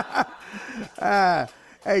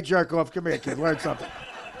 Hey, jerk off, come here, kid. Learn something.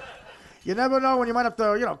 You never know when you might have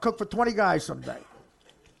to, cook for 20 guys someday.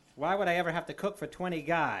 Why would I ever have to cook for 20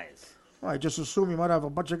 guys? Well, I just assume you might have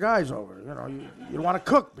a bunch of guys over. You want to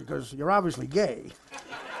cook because you're obviously gay.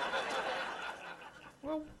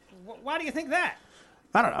 Well, why do you think that?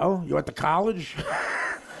 I don't know. You went to college?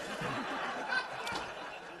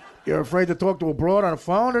 You're afraid to talk to a broad on the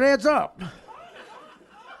phone? Then hands up.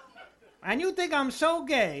 And you think I'm so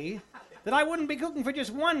gay that I wouldn't be cooking for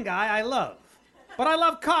just one guy I love. But I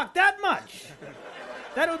love cock that much.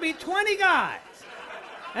 That would be 20 guys.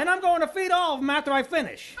 And I'm going to feed all of them after I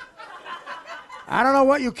finish. I don't know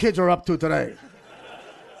what you kids are up to today.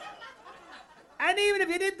 And even if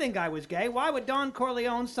you did think I was gay, why would Don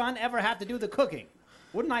Corleone's son ever have to do the cooking?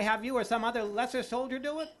 Wouldn't I have you or some other lesser soldier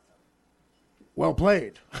do it? Well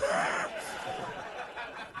played.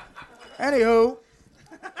 Anywho,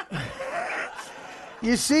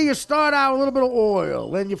 you see, you start out with a little bit of oil,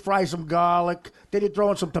 then you fry some garlic, then you throw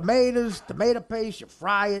in some tomatoes, tomato paste, you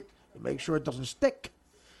fry it, you make sure it doesn't stick.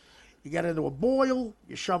 You get it into a boil,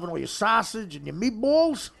 you shove in all your sausage and your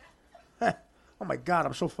meatballs. Oh my God,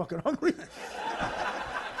 I'm so fucking hungry.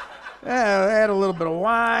 Add a little bit of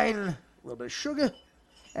wine, a little bit of sugar,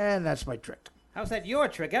 and that's my trick. How's that your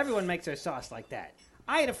trick? Everyone makes their sauce like that.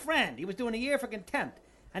 I had a friend. He was doing a year for contempt,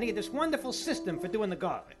 and he had this wonderful system for doing the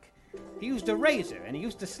garlic. He used a razor, and he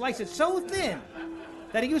used to slice it so thin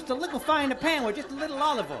that he used to liquefy in the pan with just a little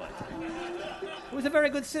olive oil. It was a very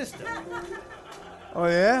good system. Oh,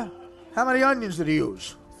 yeah? How many onions did he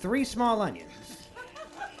use? 3 small onions.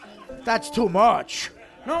 That's too much.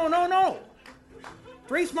 No.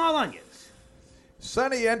 3 small onions.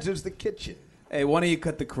 Sonny enters the kitchen. Hey, why don't you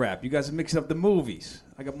cut the crap? You guys are mixing up the movies.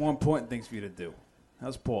 I got more important things for you to do.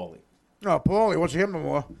 How's Paulie? Oh, Paulie, what's him no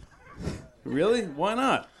more? Really? Why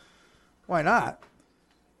not? Why not?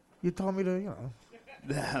 You told me to,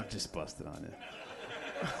 I'm just busting on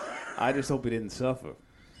you. I just hope he didn't suffer.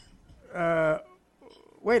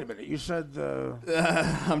 Wait a minute. You said,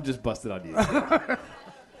 I'm just busting on you.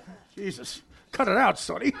 Jesus. Cut it out,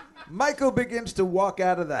 Sonny. Michael begins to walk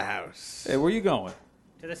out of the house. Hey, where you going?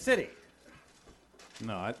 To the city.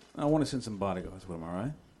 No, I want to send some bodyguards with him, all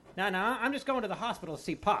right? No, I'm just going to the hospital to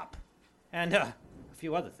see Pop. And a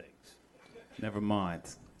few other things. Never mind.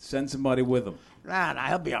 Send somebody with him. Nah,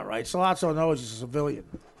 he'll be all right. Salazzo knows he's a civilian.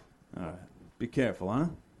 All right. Be careful, huh?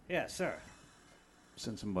 Yes, sir.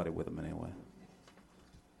 Send somebody with him anyway.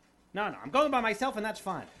 No, I'm going by myself, and that's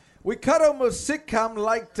fine. We cut almost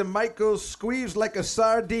sitcom-like to Michael squeezed like a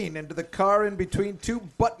sardine into the car in between 2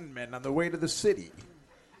 button men on the way to the city.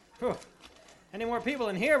 Whew. Any more people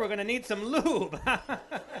in here, we're going to need some lube.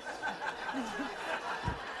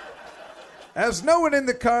 As no one in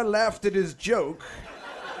the car laughed at his joke,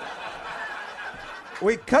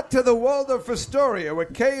 we cut to the Waldorf Astoria, where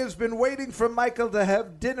Kay has been waiting for Michael to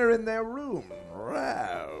have dinner in their room.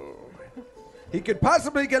 Wow. He could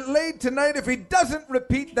possibly get laid tonight if he doesn't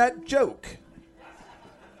repeat that joke.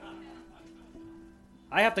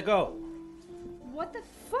 I have to go. What the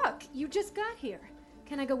fuck? You just got here.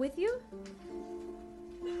 Can I go with you?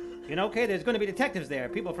 You know, Kay, there's going to be detectives there,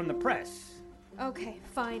 people from the press. Okay,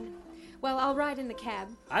 fine. Well, I'll ride in the cab.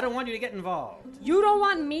 I don't want you to get involved. You don't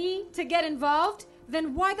want me to get involved?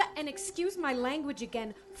 Then why the... And excuse my language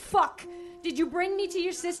again. Fuck! Did you bring me to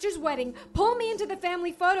your sister's wedding, pull me into the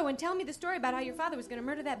family photo, and tell me the story about how your father was going to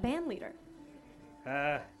murder that band leader?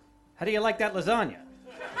 How do you like that lasagna?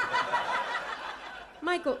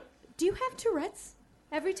 Michael, do you have Tourette's?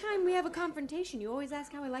 Every time we have a confrontation, you always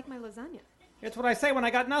ask how I like my lasagna. It's what I say when I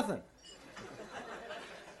got nothing.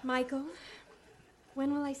 Michael,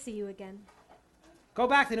 when will I see you again? Go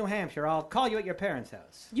back to New Hampshire. I'll call you at your parents'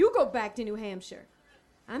 house. You go back to New Hampshire.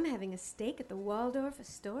 I'm having a steak at the Waldorf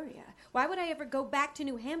Astoria. Why would I ever go back to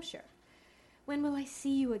New Hampshire? When will I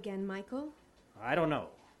see you again, Michael? I don't know.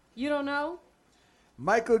 You don't know?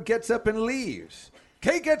 Michael gets up and leaves.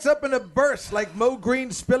 Kay gets up in a burst like Mo Green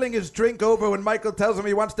spilling his drink over when Michael tells him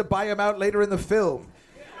he wants to buy him out later in the film.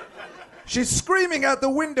 She's screaming out the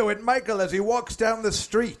window at Michael as he walks down the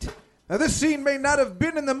street. Now, this scene may not have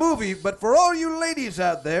been in the movie, but for all you ladies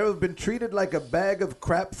out there who've been treated like a bag of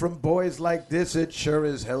crap from boys like this, it sure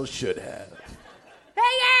as hell should have.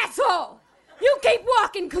 Hey, asshole! You keep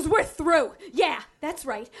walking, 'cause we're through. Yeah, that's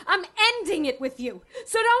right. I'm ending it with you.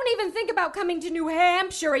 So don't even think about coming to New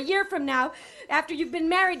Hampshire a year from now after you've been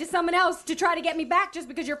married to someone else to try to get me back just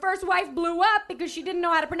because your first wife blew up because she didn't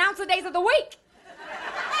know how to pronounce the days of the week.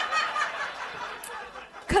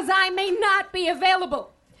 'Cause I may not be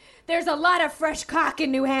available. There's a lot of fresh cock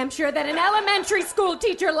in New Hampshire that an elementary school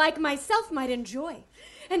teacher like myself might enjoy.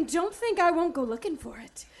 And don't think I won't go looking for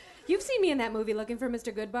it. You've seen me in that movie Looking for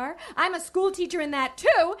Mr. Goodbar. I'm a school teacher in that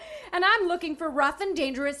too, and I'm looking for rough and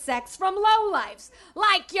dangerous sex from lowlifes,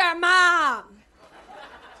 like your mom.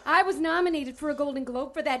 I was nominated for a Golden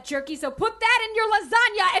Globe for that jerky, so put that in your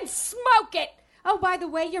lasagna and smoke it. Oh, by the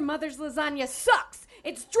way, your mother's lasagna sucks.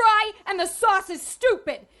 It's dry and the sauce is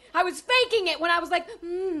stupid. I was faking it when I was like,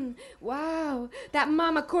 wow, that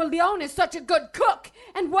Mama Corleone is such a good cook.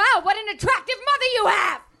 And wow, what an attractive mother you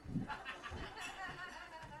have.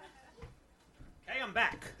 Okay, I'm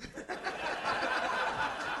back.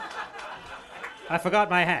 I forgot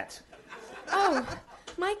my hat. Oh,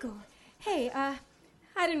 Michael. Hey, I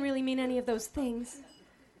didn't really mean any of those things.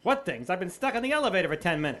 What things? I've been stuck in the elevator for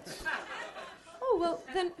 10 minutes. Oh, well,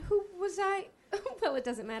 then who was I? Well, it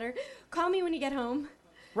doesn't matter. Call me when you get home.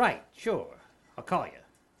 Right, sure. I'll call you.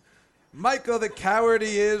 Michael the coward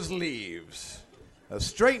he is leaves. A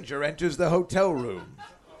stranger enters the hotel room.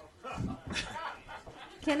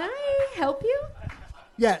 Can I help you?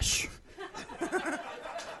 Yes.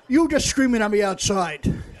 You just screaming at me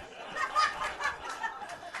outside.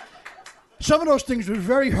 Some of those things were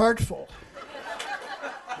very hurtful.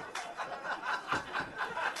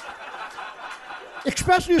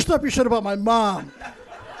 Especially the stuff you said about my mom.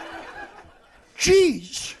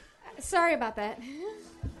 Jeez. Sorry about that.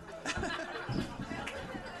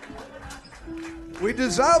 We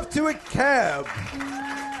dissolve to a cab.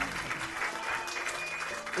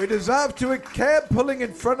 We dissolve to a cab pulling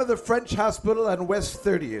in front of the French Hospital on West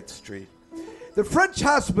 30th Street. The French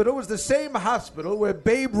Hospital was the same hospital where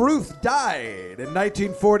Babe Ruth died in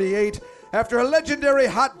 1948 after a legendary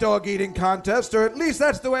hot dog eating contest, or at least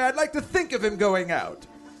that's the way I'd like to think of him going out.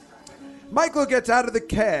 Michael gets out of the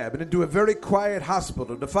cab and into a very quiet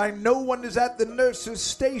hospital to find no one is at the nurse's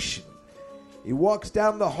station. He walks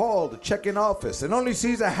down the hall to check in office and only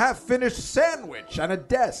sees a half-finished sandwich on a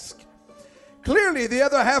desk. Clearly the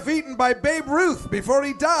other half eaten by Babe Ruth before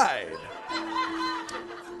he died.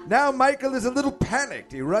 Now Michael is a little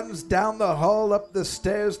panicked. He runs down the hall, up the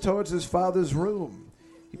stairs towards his father's room.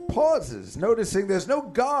 He pauses, noticing there's no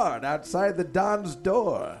guard outside the Don's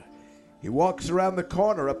door. He walks around the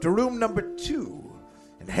corner up to room number 2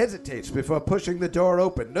 and hesitates before pushing the door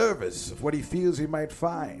open, nervous of what he feels he might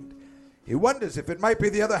find. He wonders if it might be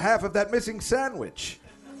the other half of that missing sandwich.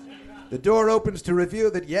 The door opens to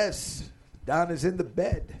reveal that, yes, Don is in the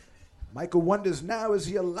bed. Michael wonders now, is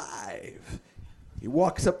he alive? He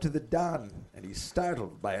walks up to the Don, and he's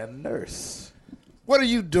startled by a nurse. What are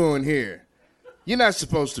you doing here? You're not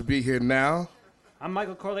supposed to be here now. I'm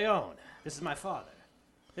Michael Corleone. This is my father.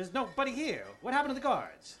 There's nobody here. What happened to the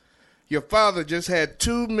guards? Your father just had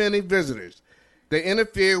too many visitors. They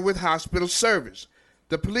interfered with hospital service.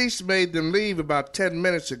 The police made them leave about 10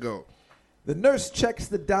 minutes ago. The nurse checks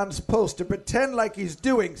the Don's pulse to pretend like he's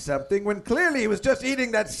doing something when clearly he was just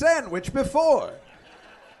eating that sandwich before.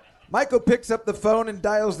 Michael picks up the phone and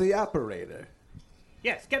dials the operator.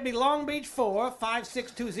 Yes, get me Long Beach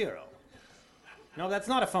 45620. No, that's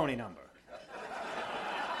not a phony number.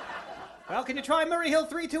 Well, can you try Murray Hill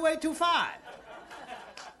 32825?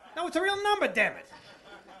 No, it's a real number, damn it.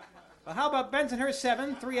 Well, how about Bensonhurst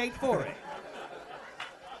 73848?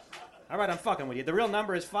 All right, I'm fucking with you. The real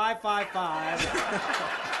number is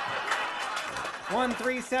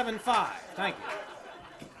 555-1375. Thank you.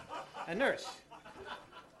 And nurse.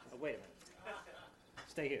 Oh, wait a minute.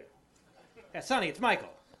 Stay here. Yeah, Sonny, it's Michael.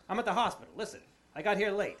 I'm at the hospital. Listen, I got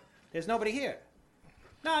here late. There's nobody here.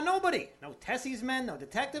 No, nobody. No Tessie's men, no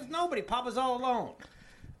detectives, nobody. Papa's all alone.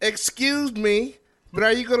 Excuse me, but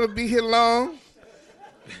are you going to be here long?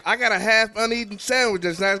 I got a half uneaten sandwich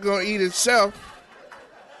that's not going to eat itself.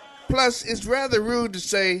 Plus, it's rather rude to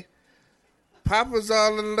say, Papa's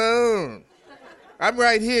all alone. I'm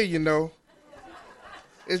right here, you know.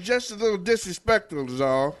 It's just a little disrespectful is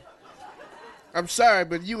all. I'm sorry,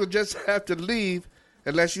 but you will just have to leave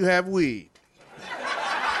unless you have weed.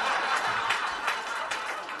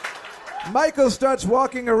 Michael starts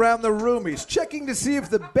walking around the room. He's checking to see if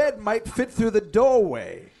the bed might fit through the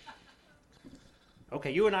doorway.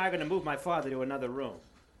 Okay, you and I are going to move my father to another room.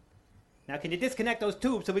 Now, can you disconnect those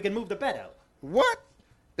tubes so we can move the bed out? What?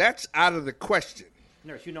 That's out of the question.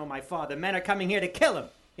 Nurse, you know my father. Men are coming here to kill him.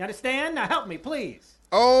 You understand? Now help me, please.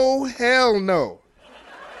 Oh, hell no.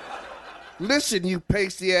 Listen, you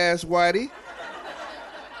pasty-ass whitey.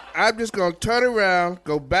 I'm just going to turn around,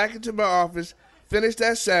 go back into my office, finish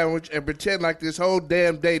that sandwich, and pretend like this whole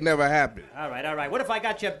damn day never happened. All right. What if I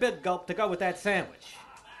got you a big gulp to go with that sandwich?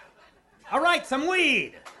 All right, some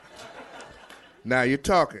weed. Now you're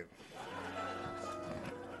talking.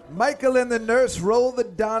 Michael and the nurse roll the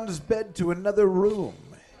Don's bed to another room.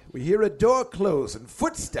 We hear a door close and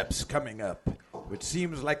footsteps coming up, which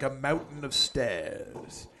seems like a mountain of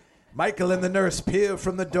stairs. Michael and the nurse peer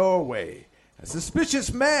from the doorway. A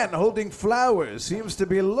suspicious man holding flowers seems to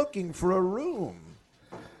be looking for a room.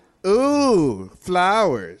 Ooh,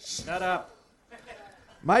 flowers. Shut up.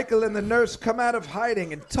 Michael and the nurse come out of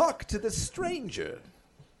hiding and talk to the stranger.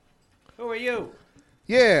 Who are you?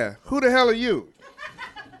 Yeah, who the hell are you?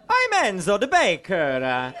 I'm Enzo, the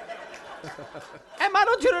baker. Emma,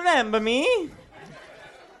 don't you remember me?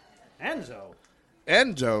 Enzo?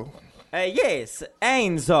 Enzo? Yes,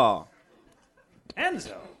 Enzo.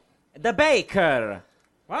 Enzo? The baker.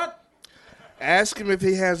 What? Ask him if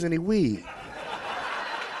he has any weed.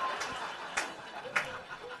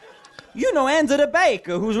 You know Enzo the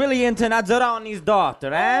baker, who's really into Nazzaroni's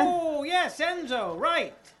daughter, eh? Oh, yes, Enzo,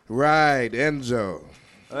 right. Right, Enzo.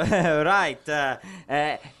 Right, Enzo.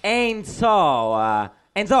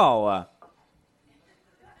 Enzo.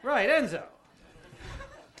 Right, Enzo.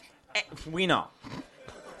 We know.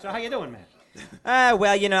 So how you doing, man?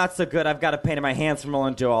 Well, you know, not so good. I've got a pain in my hands from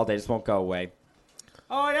rolling Joe all day. Just won't go away.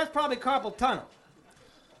 Oh, that's probably carpal tunnel.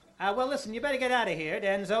 Well, listen, you better get out of here,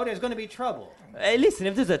 Enzo. There's going to be trouble. Listen,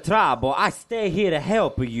 if there's a trouble, I stay here to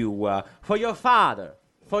help you. For your father.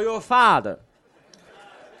 For your father.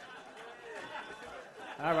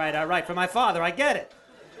 All right. For my father, I get it.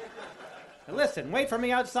 Now, listen, wait for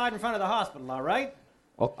me outside in front of the hospital, all right?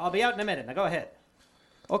 Oh. I'll be out in a minute. Now, go ahead.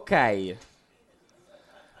 Okay.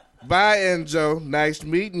 Bye, Enzo. Nice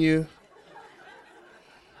meeting you.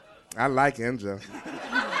 I like Enzo.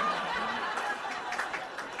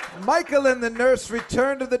 Michael and the nurse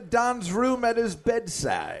return to the Don's room at his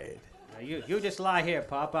bedside. Now, you just lie here,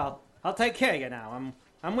 Pop. I'll take care of you now.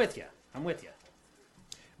 I'm with you. I'm with you.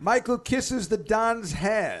 Michael kisses the Don's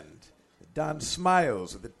hand. The Don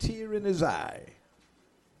smiles with a tear in his eye.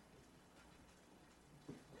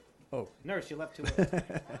 Oh. Nurse, you left too early.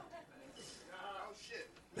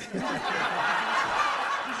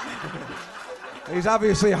 He's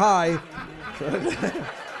obviously high.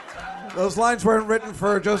 Those lines weren't written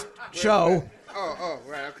for just show. Oh,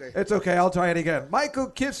 right, okay. It's okay, I'll try it again. Michael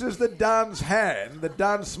kisses the Don's hand. The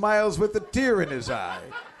Don smiles with a tear in his eye.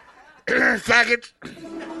 Faggot.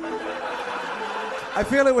 I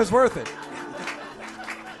feel it was worth it.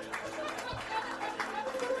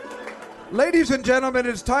 Ladies and gentlemen,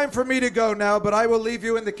 it's time for me to go now, but I will leave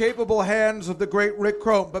you in the capable hands of the great Rick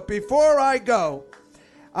Chrome. But before I go,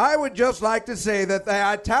 I would just like to say that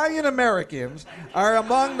the Italian Americans are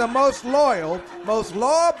among the most loyal, most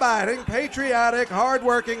law-abiding, patriotic,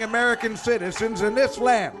 hard-working American citizens in this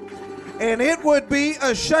land. And it would be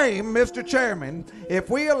a shame, Mr. Chairman,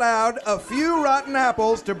 if we allowed a few rotten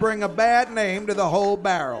apples to bring a bad name to the whole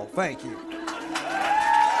barrel. Thank you.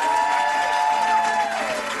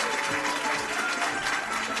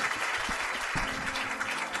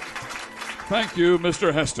 Thank you,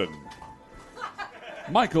 Mr. Heston.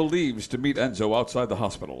 Michael leaves to meet Enzo outside the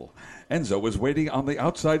hospital. Enzo is waiting on the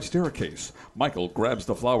outside staircase. Michael grabs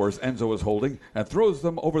the flowers Enzo is holding and throws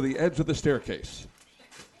them over the edge of the staircase.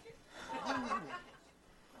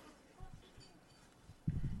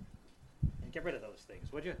 Get rid of those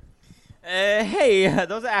things, would you? Hey,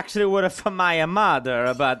 those actually were from my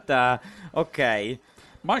mother, but, okay.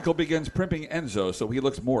 Michael begins primping Enzo so he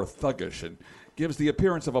looks more thuggish and gives the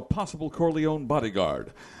appearance of a possible Corleone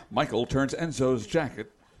bodyguard. Michael turns Enzo's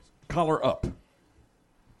jacket collar up.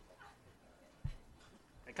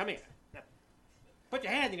 Hey, come here. Now, put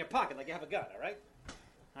your hand in your pocket like you have a gun, all right?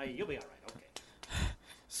 You'll be all right, okay.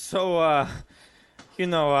 So,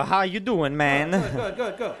 how you doing, man?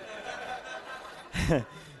 Good.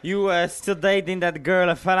 You still dating that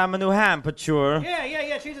girl from New Hampshire?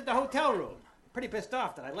 Yeah. She's at the hotel room. Pretty pissed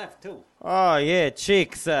off that I left, too. Oh, yeah,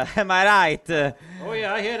 chicks. Am I right? Oh,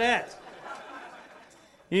 yeah, I hear that.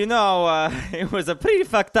 It was pretty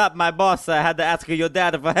fucked up. My boss had to ask your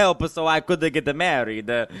dad for help so I could get married.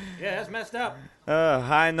 Yeah, that's messed up.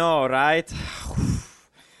 I know, right?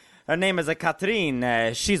 Her name is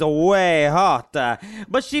Catherine. She's way hot.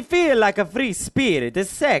 But she feel like a free spirit.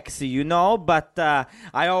 It's sexy, but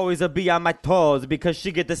I always be on my toes because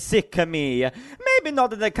she get sick of me. Maybe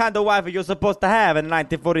not the kind of wife you're supposed to have in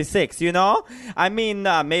 1946, I mean,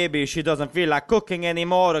 maybe she doesn't feel like cooking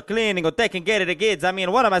anymore or cleaning or taking care of the kids. I mean,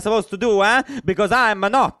 what am I supposed to do, Because I'm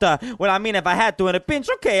not. Well, I mean, if I had to in a pinch,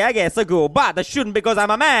 okay, I guess I go. But I shouldn't because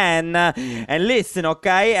I'm a man. And listen,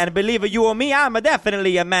 okay? And believe you or me, I'm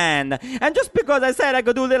definitely a man. And just because I said I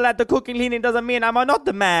could do a little at the cooking cleaning doesn't mean I'm not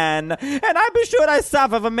the man. And I'm sure I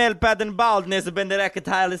suffer from male pattern baldness and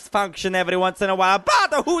erectile dysfunction every once in a while.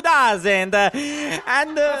 But who doesn't? And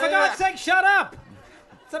for God's sake, shut up!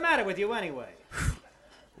 What's the matter with you anyway?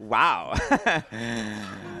 Wow.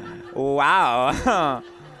 Wow.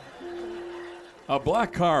 A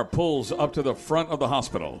black car pulls up to the front of the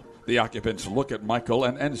hospital. The occupants look at Michael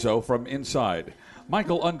and Enzo from inside.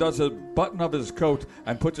 Michael undoes a button of his coat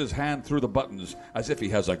and puts his hand through the buttons as if he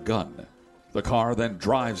has a gun. The car then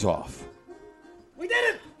drives off. We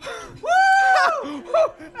did it! Woo!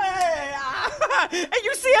 And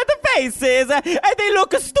you see at the faces, and they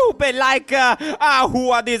look stupid like, who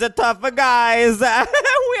are these tough guys? We are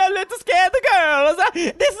a little scared the girls.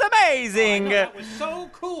 This is amazing. I know, that was so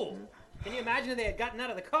cool. Can you imagine if they had gotten out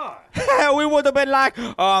of the car? We would have been like,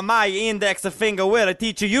 oh, my index finger will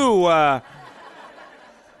teach you.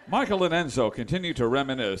 Michael and Enzo continue to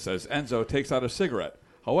reminisce as Enzo takes out a cigarette.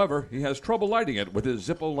 However, he has trouble lighting it with his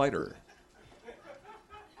Zippo lighter.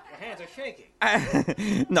 Their hands are shaking.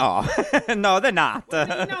 No, no, they're not.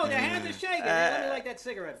 Well, no, their hands are shaking. Let me light that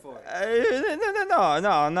cigarette for you.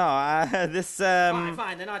 No. This,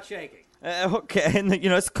 Fine, they're not shaking. Okay,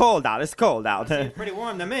 it's cold out. It's cold out. Seems pretty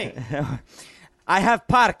warm to me. I have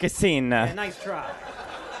Parkinson. Yeah, nice try.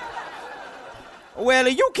 Well,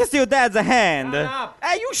 you kiss your dad's hand. Shut up.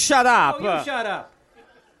 Hey, you shut up. Oh, you shut up.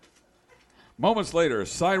 Moments later,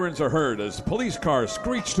 sirens are heard as police cars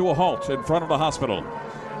screech to a halt in front of the hospital.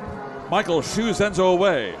 Michael shoos Enzo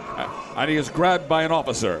away, and he is grabbed by an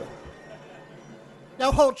officer.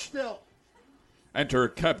 Now hold still. Enter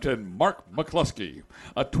Captain Mark McCluskey,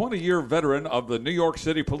 a 20-year veteran of the New York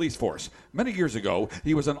City Police Force. Many years ago,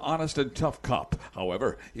 he was an honest and tough cop.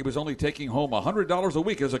 However, he was only taking home $100 a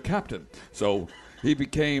week as a captain, so he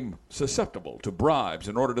became susceptible to bribes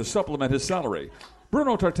in order to supplement his salary.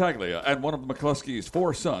 Bruno Tartaglia and one of McCluskey's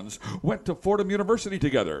 4 sons went to Fordham University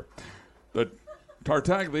together. The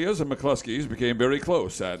Tartaglias and McCluskeys became very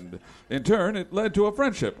close, and in turn, it led to a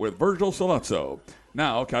friendship with Virgil Salazzo.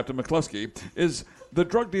 Now, Captain McCluskey is the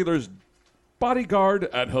drug dealer's bodyguard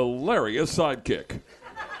and hilarious sidekick.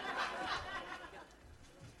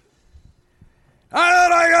 How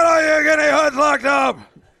did I get all you guinea hoods locked up?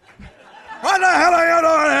 What the hell are you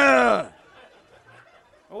doing here?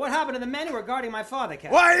 Well, what happened to the men who were guarding my father,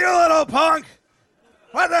 Captain? Why, you little punk!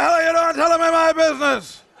 What the hell are you doing telling me my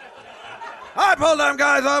business? I pulled them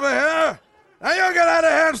guys over here. Now you get out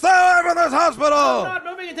of here and stay away from this hospital. I'm not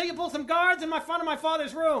moving until you pull some guards in my front of my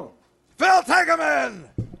father's room. Phil, take him in.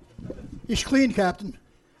 He's clean, Captain.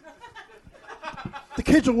 The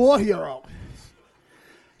kid's a war hero.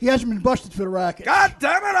 He hasn't been busted for the racket. God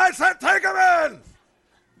damn it, I said take him in.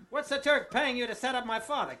 What's the Turk paying you to set up my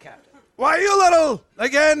father, Captain? Why, you little,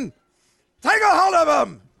 again, take a hold of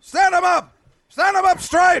him. Stand him up. Stand him up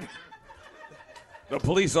straight. The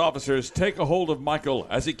police officers take a hold of Michael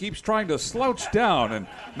as he keeps trying to slouch down and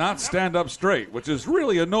not stand up straight, which is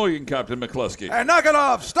really annoying Captain McCluskey. Hey, knock it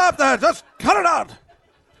off. Stop that. Just cut it out.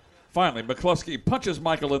 Finally, McCluskey punches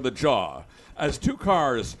Michael in the jaw as 2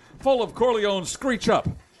 cars full of Corleone screech up.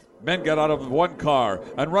 Men get out of one car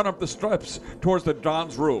and run up the steps towards the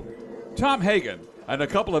Don's room. Tom Hagen and a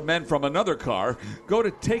couple of men from another car go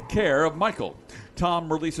to take care of Michael.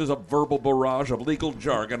 Tom releases a verbal barrage of legal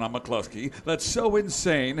jargon on McCluskey that's so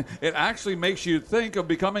insane it actually makes you think of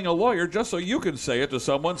becoming a lawyer just so you can say it to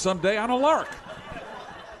someone someday on a lark.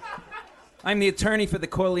 I'm the attorney for the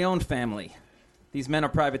Corleone family. These men are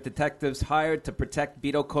private detectives hired to protect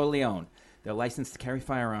Vito Corleone. They're licensed to carry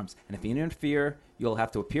firearms, and if you interfere, you'll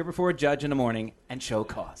have to appear before a judge in the morning and show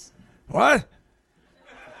cause. What?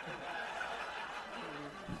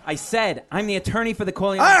 I said, I'm the attorney for the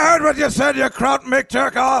Corleone. I heard what you said, you kraut Mick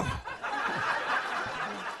Jerkoff.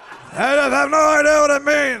 I just have no idea what it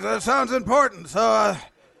means. It sounds important, so, all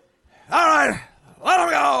right, let him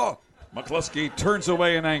go. McCluskey turns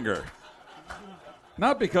away in anger.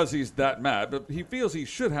 Not because he's that mad, but he feels he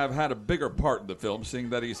should have had a bigger part in the film, seeing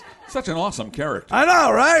that he's such an awesome character. I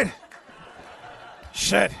know, right?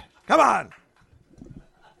 Shit. Come on.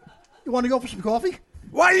 You want to go for some coffee?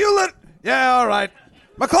 Why, you Yeah, all right.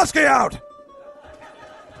 McCluskey out.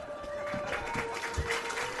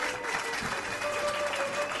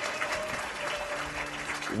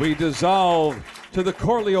 We dissolve to the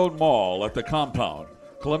Corleone Mall at the compound.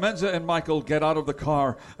 Clemenza and Michael get out of the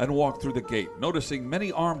car and walk through the gate, noticing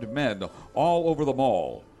many armed men all over the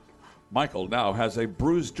mall. Michael now has a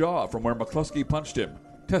bruised jaw from where McCluskey punched him.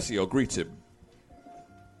 Tessio greets him.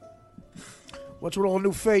 What's with all the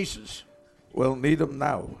new faces? We'll need them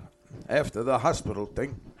now. After the hospital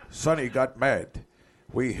thing, Sonny got mad.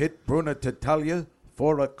 We hit Bruno Tartaglia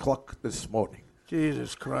 4 o'clock this morning.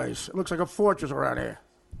 Jesus Christ. It looks like a fortress around here.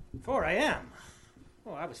 4 a.m.?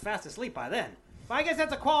 Oh, I was fast asleep by then. Well, I guess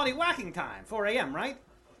that's a quality whacking time, 4 a.m., right?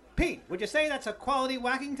 Pete, would you say that's a quality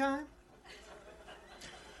whacking time?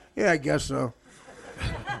 Yeah, I guess so.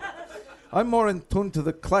 I'm more in tune to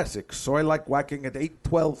the classics, so I like whacking at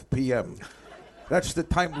 8:12 p.m. That's the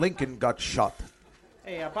time Lincoln got shot.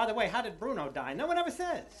 Hey, by the way, how did Bruno die? No one ever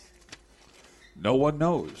says. No one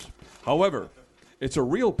knows. However, it's a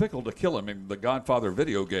real pickle to kill him in the Godfather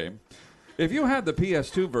video game. If you had the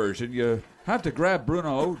PS2 version, you have to grab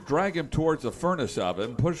Bruno, drag him towards the furnace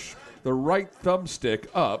oven, push the right thumbstick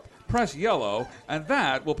up, press yellow, and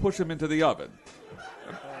that will push him into the oven.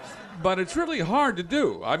 But it's really hard to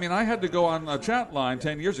do. I mean, I had to go on a chat line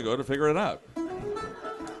 10 years ago to figure it out.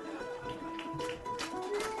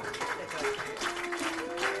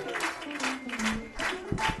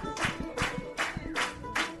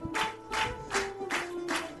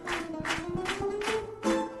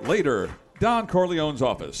 Later, Don Corleone's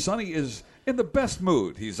office. Sonny is in the best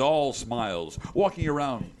mood. He's all smiles, walking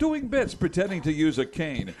around, doing bits, pretending to use a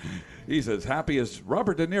cane. He's as happy as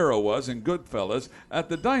Robert De Niro was in Goodfellas at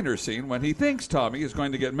the diner scene when he thinks Tommy is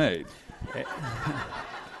going to get made.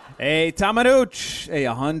 Hey, Tomanuch. Hey,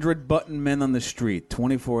 100 button men on the street,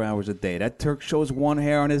 24 hours a day. That Turk shows one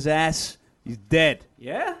hair on his ass, he's dead.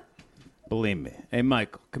 Yeah? Believe me. Hey,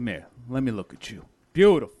 Michael, come here. Let me look at you.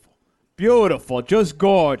 Beautiful. Beautiful. Just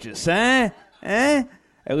gorgeous, eh? Eh?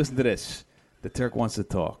 Hey, listen to this. The Turk wants to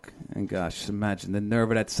talk. And gosh, imagine the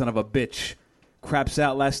nerve of that son of a bitch. Craps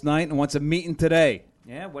out last night and wants a meeting today.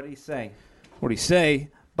 Yeah, what did he say? What'd he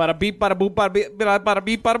say? Bada beep, bada boop, bada beep, bada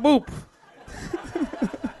beep, bada boop.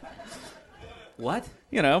 What?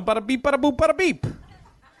 You know, bada beep, bada boop, bada beep.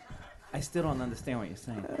 I still don't understand what you're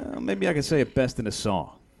saying. Maybe I can say it best in a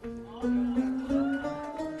song.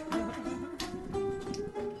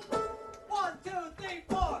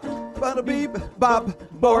 Bada beep, bop,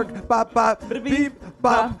 bork, bop, bop, beep,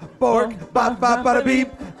 bop, bork, bop, bop, bada beep,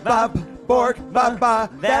 bop, bork, bop,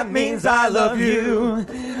 bop. That means I love you.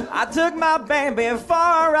 I took my baby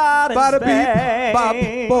far out in Bada space. beep, bop,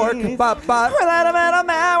 bork, bop, bop. With a little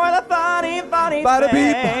man with a funny, funny Bada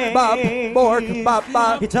face. beep, bop, bork, bop,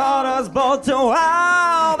 bop. He taught us both to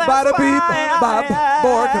wow. That's Bada beep, why bop,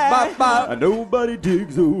 bork, bop, bop. And nobody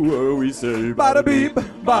digs the word we say. Bada beep,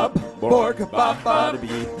 bop, bork, bop, bop. Bada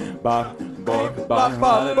beep, bop, bork, Bop, bop,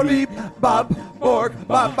 bop, beep, bop, bork,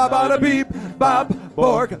 bop, bop, bada beep, bop,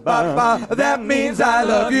 bork, bop, bop. That means I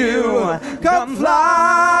love you. Come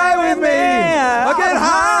fly with me, get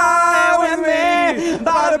high with me.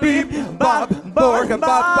 Bada beep, bop, bork, bop,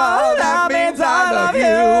 bop. That means I love you.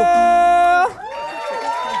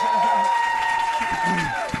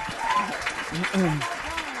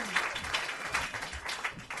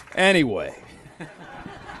 Anyway.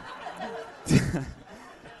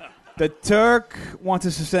 The Turk wants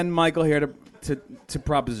us to send Michael here to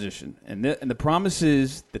proposition. And the promise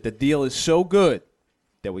is that the deal is so good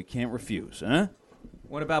that we can't refuse, huh?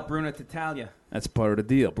 What about Bruno Tattaglia? That's part of the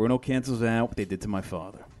deal. Bruno cancels out what they did to my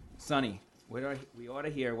father. Sonny, we ought to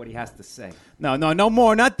hear what he has to say. No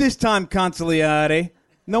more. Not this time, Consigliere.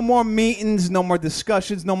 No more meetings, no more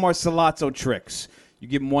discussions, no more Salazzo tricks. You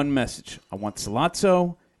give him one message. I want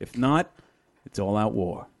Salazzo. If not, it's all-out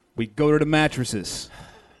war. We go to the mattresses.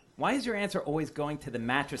 Why is your answer always going to the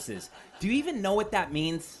mattresses? Do you even know what that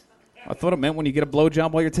means? I thought it meant when you get a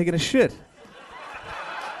blowjob while you're taking a shit.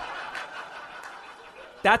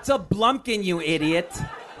 That's a blumpkin, you idiot.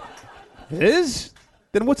 It is?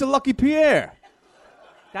 Then what's a Lucky Pierre?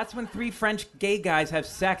 That's when three French gay guys have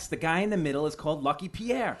sex. The guy in the middle is called Lucky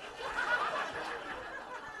Pierre.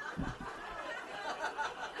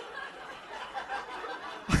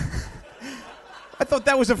 I thought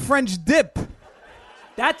that was a French dip.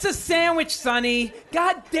 That's a sandwich, Sonny.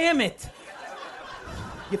 God damn it.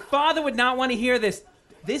 Your father would not want to hear this.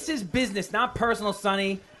 This is business, not personal,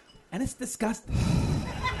 Sonny. And it's disgusting.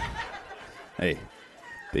 Hey,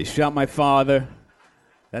 they shot my father.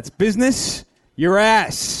 That's business. Your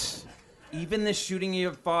ass. Even the shooting of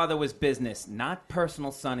your father was business, not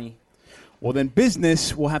personal, Sonny. Well, then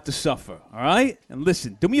business will have to suffer, all right? And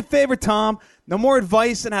listen, do me a favor, Tom. No more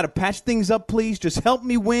advice on how to patch things up, please. Just help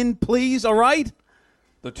me win, please, all right?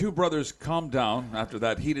 The two brothers calmed down after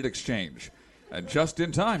that heated exchange. And just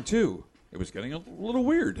in time, too. It was getting a little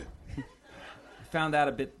weird. I found out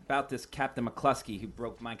a bit about this Captain McCluskey who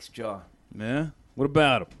broke Mike's jaw. Yeah? What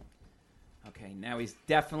about him? Okay, now he's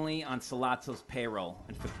definitely on Salazzo's payroll,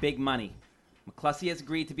 and for big money. McCluskey has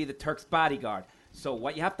agreed to be the Turk's bodyguard. So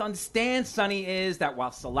what you have to understand, Sonny, is that while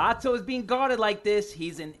Salazzo is being guarded like this,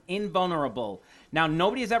 he's an invulnerable. Now,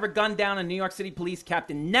 nobody has ever gunned down a New York City police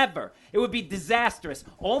captain. Never. It would be disastrous.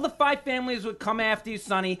 All the five families would come after you,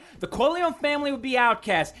 Sonny. The Corleone family would be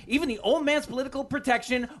outcast. Even the old man's political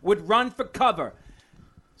protection would run for cover.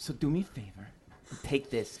 So do me a favor and take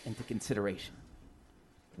this into consideration.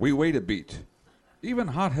 We wait a beat. Even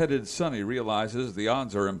hot-headed Sonny realizes the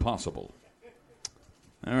odds are impossible.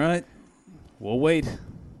 All right. We'll wait.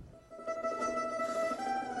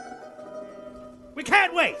 We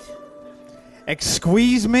can't wait!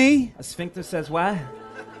 Squeeze me? A sphincter says what?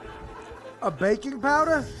 A baking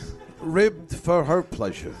powder? ribbed for her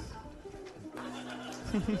pleasure.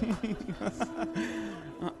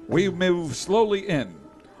 We move slowly in.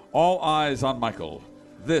 All eyes on Michael.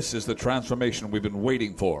 This is the transformation we've been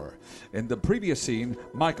waiting for. In the previous scene,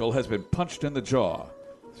 Michael has been punched in the jaw.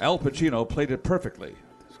 Al Pacino played it perfectly.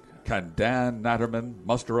 Can Dan Natterman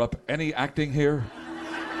muster up any acting here?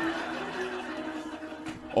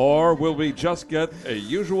 Or will we just get a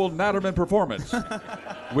usual Natterman performance?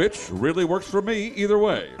 Which really works for me either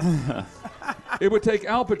way. It would take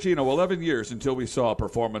Al Pacino 11 years until we saw a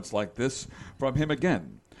performance like this from him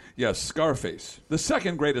again. Yes, Scarface, the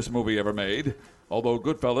second greatest movie ever made, although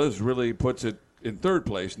Goodfellas really puts it in third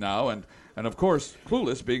place now, and of course,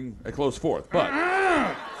 Clueless being a close fourth. But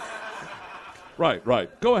Right.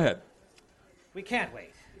 Go ahead. We can't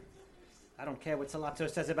wait. I don't care what Salazzo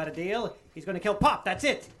says about a deal. He's going to kill Pop. That's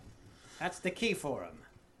it. That's the key for him.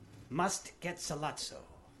 Must get Salazzo.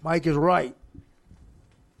 Mike is right.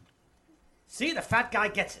 See, the fat guy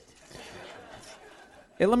gets it.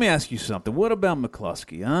 Hey, let me ask you something. What about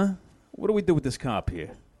McCluskey, huh? What do we do with this cop here?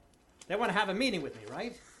 They want to have a meeting with me,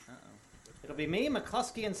 right? It'll be me,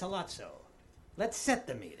 McCluskey, and Salazzo. Let's set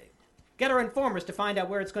the meeting. Get our informers to find out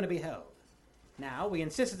where it's going to be held. Now, we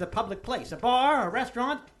insist it's a public place. A bar, a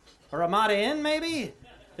restaurant, a Ramada Inn, maybe?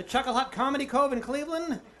 The Chuckle Hut Comedy Cove in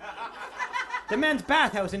Cleveland? The men's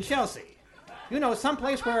bathhouse in Chelsea. You know,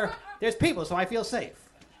 someplace where there's people, so I feel safe.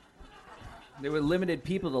 There were limited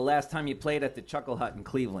people the last time you played at the Chuckle Hut in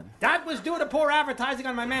Cleveland. That was due to poor advertising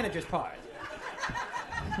on my manager's part.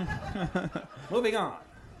 Moving on.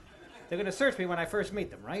 They're going to search me when I first meet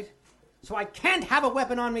them, right? So I can't have a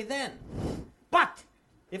weapon on me then. But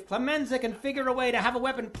if Clemenza can figure a way to have a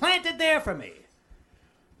weapon planted there for me,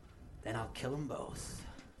 then I'll kill them both.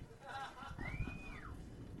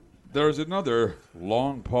 There's another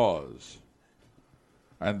long pause.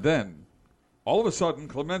 And then, all of a sudden,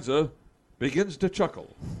 Clemenza begins to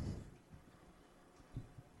chuckle.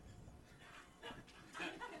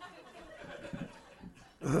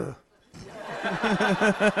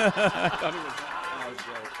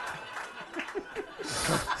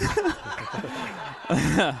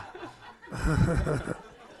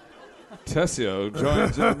 Tessio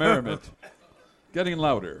joins in the merriment, getting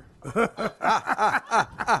louder.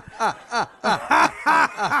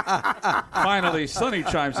 Finally, Sonny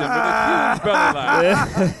chimes in with a huge belly laugh.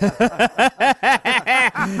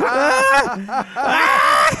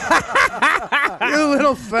 You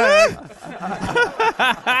little fag.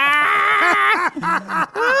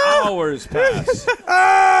 Hours pass.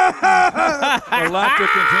 The laughter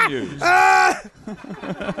continues.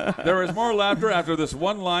 There is more laughter after this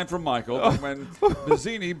one line from Michael than when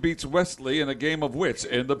Mazzini beats Wesley in a game of wits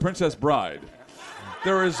in The Princess Bride.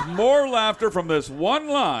 There is more laughter from this one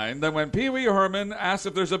line than when Pee Wee Herman asks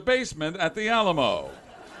if there's a basement at the Alamo.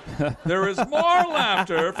 There is more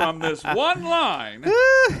laughter from this one line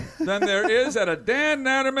than there is at a Dan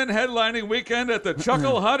Natterman headlining weekend at the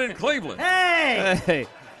Chuckle Hut in Cleveland. Hey!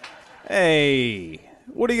 Hey,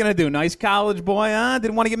 what are you going to do? Nice college boy, huh?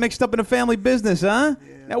 Didn't want to get mixed up in a family business, huh?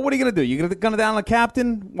 Yeah. Now, what are you going to do? You going to gun it down on the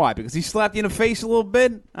captain? Why? Because he slapped you in the face a little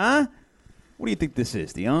bit? Huh? What do you think this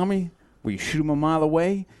is? The Army? Where you shoot him a mile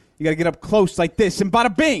away? You got to get up close like this, and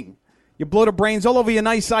bada bing! You blow the brains all over your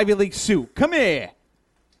nice Ivy League suit. Come here.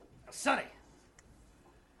 Sonny,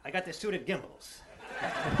 I got this suit at Gimbel's.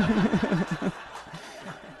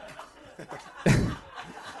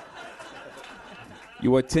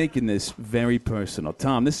 You are taking this very personal.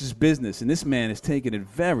 Tom, this is business, and this man is taking it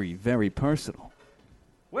very, very personal.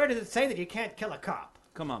 Where does it say that you can't kill a cop?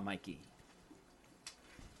 Come on, Mikey.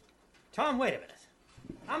 Tom, wait a minute.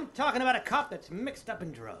 I'm talking about a cop that's mixed up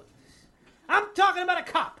in drugs. I'm talking about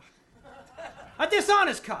a cop. A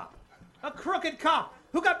dishonest cop. A crooked cop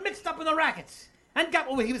who got mixed up in the rackets and got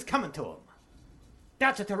what he was coming to him.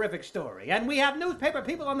 That's a terrific story, and we have newspaper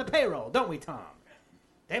people on the payroll, don't we, Tom?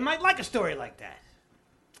 They might like a story like that.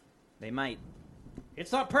 They might.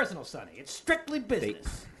 It's not personal, Sonny. It's strictly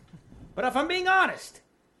business. But if I'm being honest,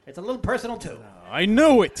 it's a little personal, too. I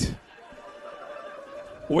knew it.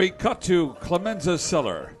 We cut to Clemenza's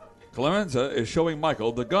cellar. Clemenza is showing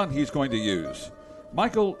Michael the gun he's going to use.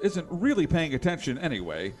 Michael isn't really paying attention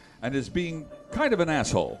anyway and is being kind of an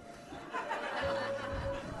asshole.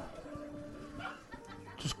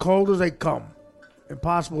 It's as cold as they come.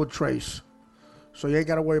 Impossible to trace. So you ain't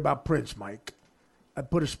got to worry about prints, Mike. I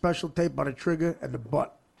put a special tape on the trigger and the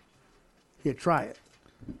butt. Here, try it.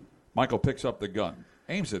 Michael picks up the gun,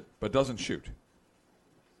 aims it, but doesn't shoot.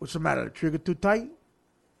 What's the matter? The trigger too tight?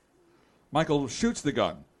 Michael shoots the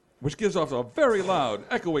gun, which gives off a very loud,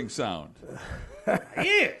 echoing sound.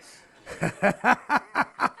 Yes!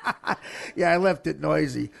 Yeah, I left it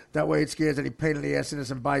noisy. That way it scares any pain in the ass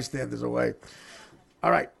innocent bystanders away.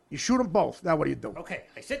 All right, you shoot them both. Now what do you do? Okay,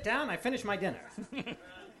 I sit down, I finish my dinner.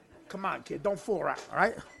 Come on, kid, don't fool around, all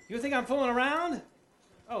right? You think I'm fooling around?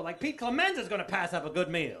 Oh, like Pete Clemenza's gonna pass up a good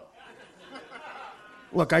meal.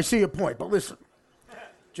 Look, I see your point, but listen.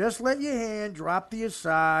 Just let your hand drop to your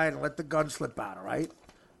side and let the gun slip out, all right?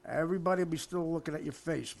 Everybody will be still looking at your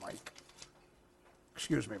face, Mike.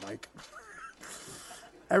 Excuse me, Mike.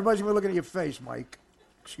 Everybody's going to be looking at your face, Mike.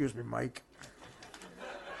 Excuse me, Mike.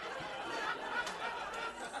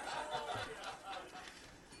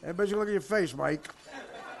 Everybody's going to look at your face, Mike.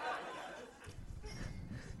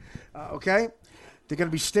 Okay? They're going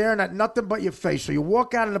to be staring at nothing but your face. So you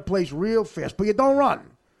walk out of the place real fast, but you don't run.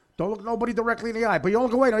 Don't look nobody directly in the eye, but you don't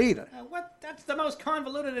look away either. What? That's the most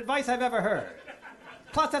convoluted advice I've ever heard.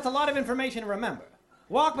 Plus, that's a lot of information to remember.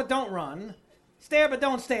 Walk but don't run. Stare but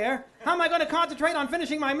don't stare. How am I going to concentrate on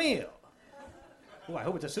finishing my meal? Oh, I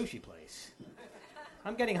hope it's a sushi place.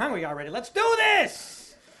 I'm getting hungry already. Let's do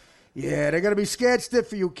this! Yeah, they're going to be scared stiff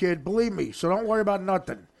for you, kid. Believe me. So don't worry about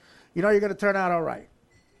nothing. You know you're going to turn out all right.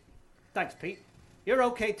 Thanks, Pete. You're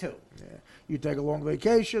okay, too. Yeah. You take a long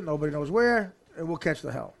vacation, nobody knows where, and we'll catch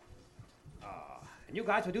the hell. And you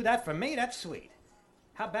guys would do that for me? That's sweet.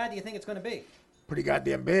 How bad do you think it's going to be? Pretty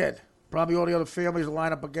goddamn bad. Probably all the other families will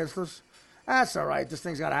line up against us. That's all right. This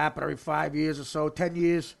thing's got to happen every 5 years or so, 10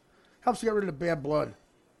 years. Helps you get rid of the bad blood.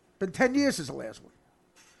 Been 10 years since the last one.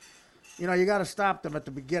 You know, you got to stop them at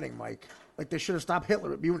the beginning, Mike. Like they should have stopped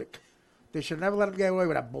Hitler at Munich. They should have never let him get away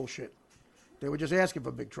with that bullshit. They were just asking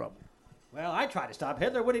for big trouble. Well, I tried to stop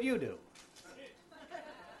Hitler. What did you do?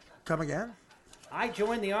 Come again? I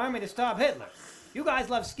joined the army to stop Hitler. You guys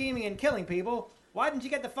love scheming and killing people. Why didn't you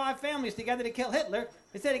get the 5 families together to kill Hitler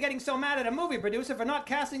instead of getting so mad at a movie producer for not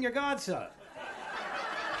casting your godson?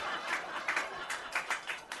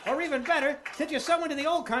 Or even better, since you're so into the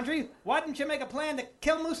old country, why didn't you make a plan to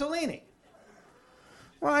kill Mussolini?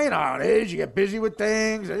 Well, you know how it is. You get busy with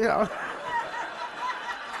things, you know.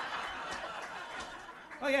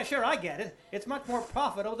 Oh, yeah, sure, I get it. It's much more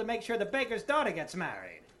profitable to make sure the baker's daughter gets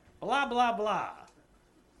married. Blah, blah, blah.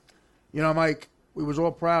 You know, Mike, we was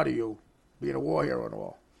all proud of you being a war hero and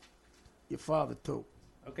all. Your father, too.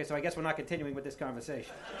 Okay, so I guess we're not continuing with this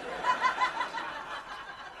conversation.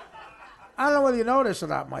 I don't know whether you know this or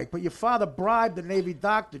not, Mike, but your father bribed the Navy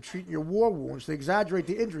doctor treating your war wounds to exaggerate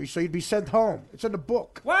the injuries so you'd be sent home. It's in the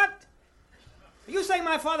book. What? Are you saying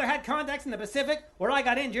my father had contacts in the Pacific where I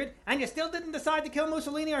got injured and you still didn't decide to kill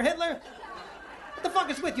Mussolini or Hitler? What the fuck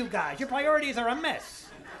is with you guys? Your priorities are a mess.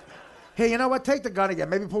 Hey, you know what? Take the gun again.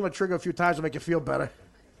 Maybe pull the trigger a few times will make you feel better.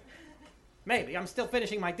 Maybe. I'm still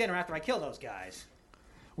finishing my dinner after I kill those guys.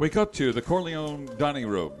 We cut to the Corleone dining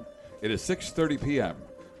room. It is 6:30 p.m.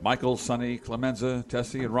 Michael, Sonny, Clemenza,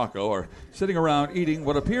 Tessie, and Rocco are sitting around eating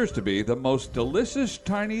what appears to be the most delicious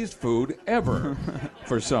Chinese food ever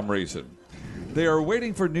for some reason. They are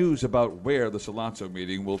waiting for news about where the Sollozzo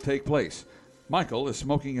meeting will take place. Michael is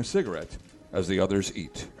smoking a cigarette as the others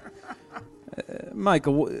eat.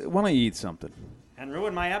 Michael, why don't you eat something? And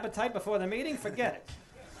ruin my appetite before the meeting? Forget it.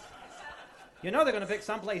 You know they're going to pick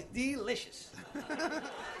someplace delicious.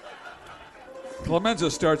 Clemenza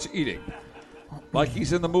starts eating, like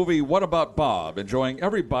he's in the movie What About Bob, enjoying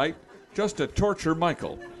every bite just to torture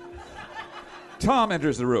Michael. Tom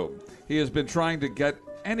enters the room. He has been trying to get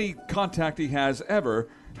any contact he has ever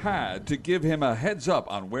had to give him a heads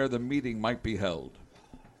up on where the meeting might be held.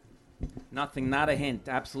 Nothing, not a hint,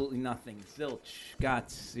 absolutely nothing. Zilch,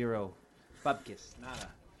 Gots, zero. Bubkis, nada.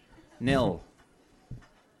 Nil.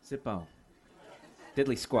 Zippo.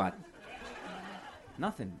 Diddly squat.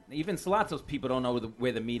 Nothing. Even Sollozzo's people don't know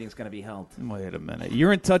where the meeting's going to be held. Wait a minute.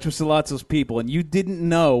 You're in touch with Sollozzo's people, and you didn't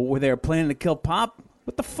know where they were planning to kill Pop?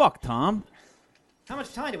 What the fuck, Tom? How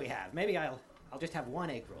much time do we have? Maybe I'll just have 1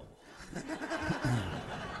 egg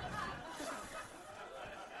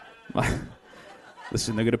roll.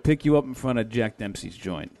 Listen, they're going to pick you up in front of Jack Dempsey's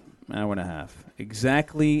joint. An hour and a half.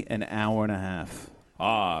 Exactly an hour and a half.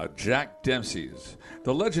 Ah, Jack Dempsey's.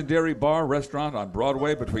 The legendary bar restaurant on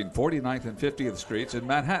Broadway between 49th and 50th Streets in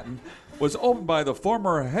Manhattan was opened by the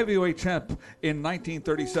former heavyweight champ in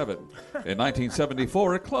 1937. In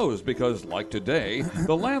 1974, it closed because, like today,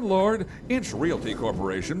 the landlord, Inch Realty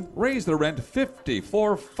Corporation, raised the rent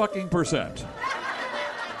 54%.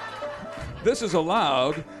 This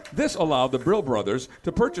allowed the Brill brothers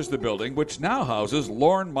to purchase the building, which now houses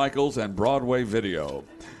Lorne Michaels and Broadway Video.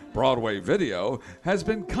 Broadway Video has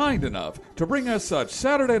been kind enough to bring us such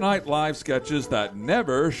Saturday Night Live sketches that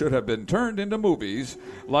never should have been turned into movies,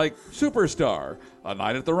 like Superstar, A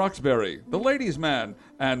Night at the Roxbury, The Ladies' Man,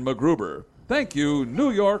 and MacGruber. Thank you,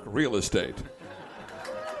 New York Real Estate.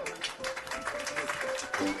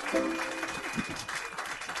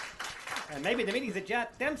 And maybe the meeting's at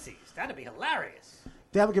Jack Dempsey's. That'd be hilarious.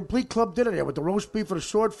 They have a complete club dinner there with the roast beef and the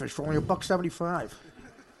swordfish for only $1.75.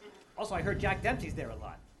 Also, I heard Jack Dempsey's there a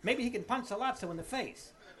lot. Maybe he can punch Salazzo in the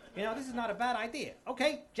face. You know, this is not a bad idea.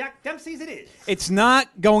 Okay, Jack Dempsey's it is. It's not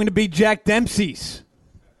going to be Jack Dempsey's.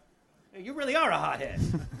 You really are a hothead.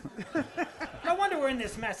 No wonder we're in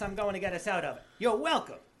this mess I'm going to get us out of. You're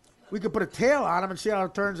welcome. We could put a tail on him and see how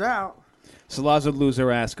it turns out. Salazzo would lose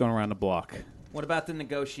her ass going around the block. What about the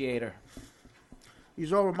negotiator?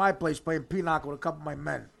 He's over at my place playing pinochle with a couple of my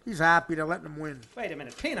men. He's happy they're letting him win. Wait a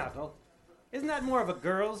minute, pinochle? Isn't that more of a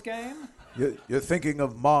girl's game? You're thinking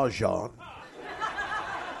of Mahjong.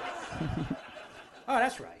 Oh,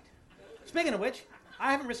 that's right. Speaking of which,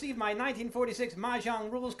 I haven't received my 1946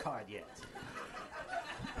 Mahjong rules card yet.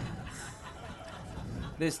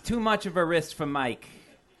 There's too much of a risk for Mike.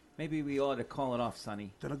 Maybe we ought to call it off,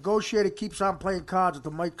 Sonny. The negotiator keeps on playing cards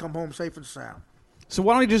until Mike come home safe and sound. So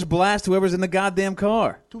why don't you just blast whoever's in the goddamn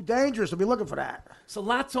car? Too dangerous to be looking for that.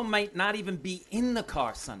 Salazzo might not even be in the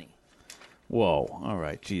car, Sonny. Whoa, all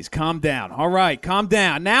right, geez, calm down. All right, calm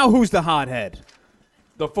down. Now who's the hothead?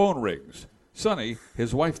 The phone rings. Sonny,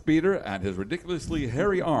 his wife beater, and his ridiculously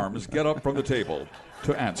hairy arms get up from the table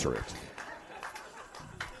to answer it.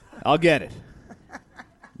 I'll get it.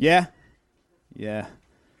 Yeah? Yeah.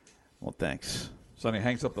 Well, thanks. Sonny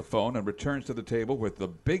hangs up the phone and returns to the table with the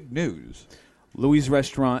big news. Louis'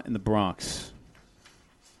 Restaurant in the Bronx.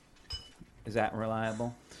 Is that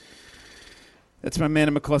reliable? That's my man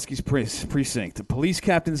in McCluskey's precinct. The police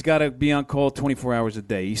captain's got to be on call 24 hours a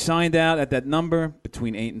day. He signed out at that number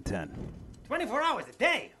between 8 and 10. 24 hours a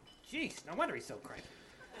day? Jeez, no wonder he's so cranky.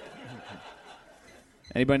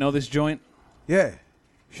 Anybody know this joint? Yeah,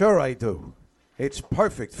 sure I do. It's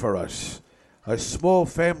perfect for us. A small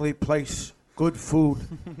family place, good food,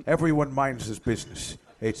 everyone minds his business.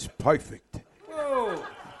 It's perfect. Whoa.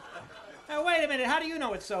 Now, wait a minute. How do you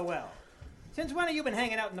know it so well? Since when have you been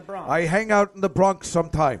hanging out in the Bronx? I hang out in the Bronx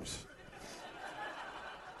sometimes.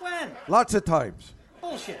 When? Lots of times.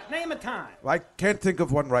 Bullshit. Name a time. I can't think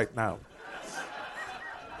of one right now.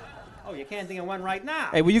 Oh, you can't think of one right now.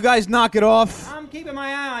 Hey, will you guys knock it off? I'm keeping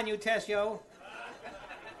my eye on you, Tessio.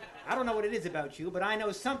 I don't know what it is about you, but I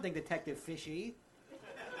know something, Detective Fishy.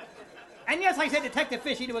 And yes, I said Detective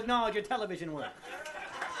Fishy to acknowledge your television work.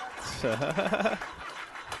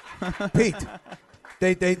 Pete,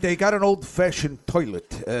 they got an old-fashioned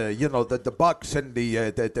toilet. You know, the box and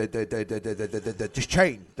the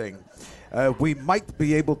chain thing. We might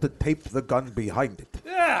be able to tape the gun behind it.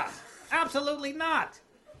 Yeah, absolutely not.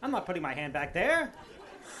 I'm not putting my hand back there.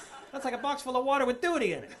 That's like a box full of water with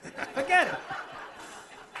duty in it. Forget it.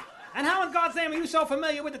 And how in God's name are you so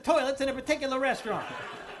familiar with the toilets in a particular restaurant?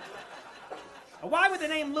 Why would the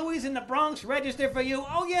name Louis in the Bronx register for you?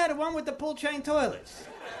 Oh, yeah, the one with the pull chain toilets.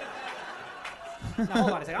 Now,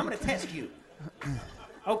 hold on a second. I'm going to test you.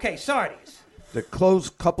 Okay, Sardis. The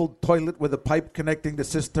closed-coupled toilet with a pipe connecting the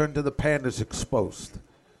cistern to the pan is exposed.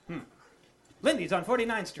 Lindy's on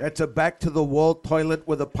 49th Street. That's a back-to-the-wall toilet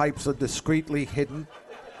where the pipes are discreetly hidden.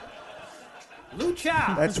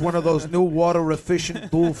 Lucha. That's one of those new water-efficient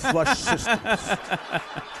dual-flush systems.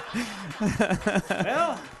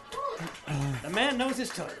 Well, the man knows his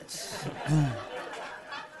toilets.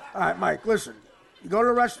 All right, Mike, listen. You go to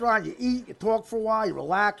a restaurant, you eat, you talk for a while, you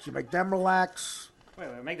relax, you make them relax. Wait,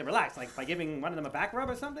 make them relax, like by giving one of them a back rub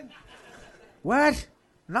or something? What?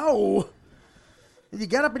 No. And you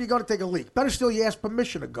get up and you go to take a leak. Better still, you ask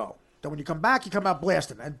permission to go. Then when you come back, you come out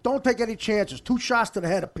blasting. And don't take any chances. 2 shots to the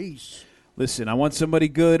head apiece. Listen, I want somebody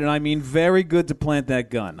good, and I mean very good, to plant that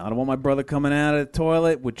gun. I don't want my brother coming out of the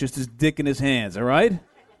toilet with just his dick in his hands, all right? And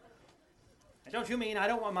don't you mean I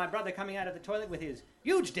don't want my brother coming out of the toilet with his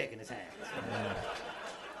huge dick in his hands?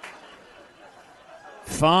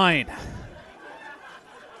 Fine.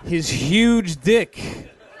 His huge dick.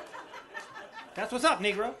 That's what's up,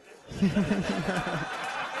 Negro.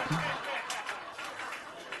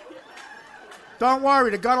 Don't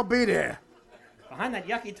worry, the gun will be there. Behind that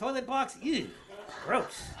yucky toilet box? Ew,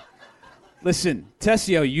 gross. Listen,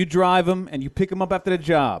 Tessio, you drive him, and you pick him up after the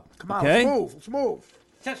job. Come on, okay? let's move.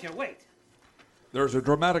 Tessio, wait. There's a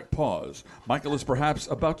dramatic pause. Michael is perhaps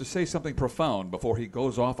about to say something profound before he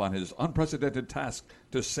goes off on his unprecedented task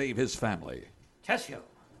to save his family. Tessio,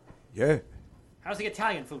 Yeah? how's the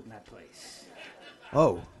Italian food in that place?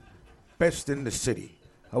 Oh, best in the city.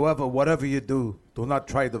 However, whatever you do, do not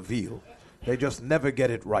try the veal. They just never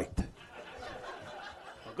get it right.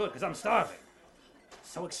 Well, good, because I'm starving.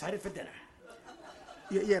 So excited for dinner.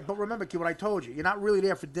 Yeah, but remember, kid, what I told you. You're not really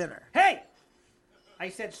there for dinner. Hey, I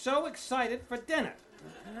said so excited for dinner.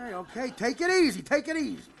 Okay, take it easy, take it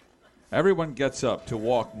easy. Everyone gets up to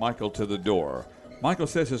walk Michael to the door. Michael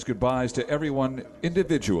says his goodbyes to everyone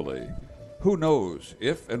individually. Who knows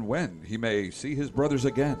if and when he may see his brothers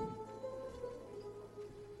again.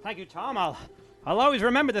 Thank you, Tom. I'll always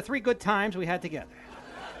remember the 3 good times we had together.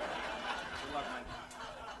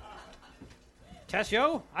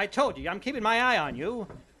 Tessio, I told you, I'm keeping my eye on you.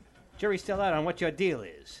 Jury's still out on what your deal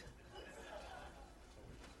is.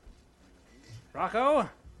 Rocco,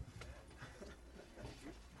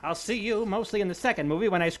 I'll see you mostly in the second movie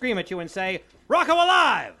when I scream at you and say, Rocco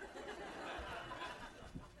alive!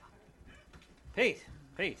 Pete,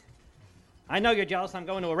 I know you're jealous I'm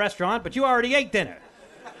going to a restaurant, but you already ate dinner.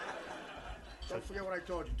 Don't forget what I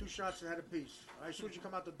told you. 2 shots and head apiece. All right, as soon as you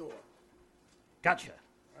come out the door. Gotcha.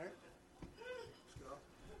 All right? Let's go.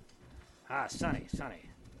 Ah, Sonny.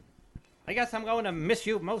 I guess I'm going to miss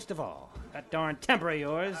you most of all. That darn temper of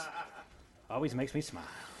yours always makes me smile.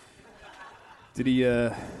 Did he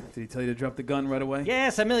tell you to drop the gun right away?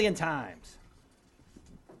 Yes, 1,000,000 times.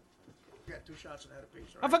 Yeah, 2 shots and head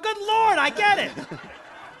apiece. Oh, for good Lord, I get it.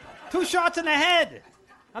 2 shots in the head.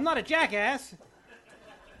 I'm not a jackass.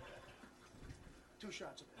 2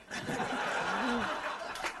 shots.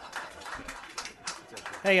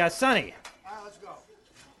 Hey, Sonny. All right, let's go.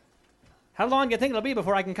 How long do you think it'll be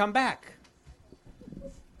before I can come back?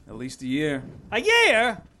 At least a year. A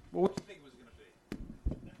year? Well, what do you think it was going to be?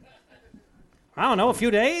 I don't know, a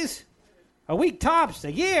few days? A week tops,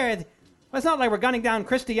 a year? Well, it's not like we're gunning down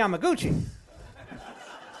Christy Yamaguchi.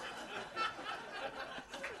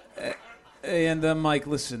 Hey, and Mike,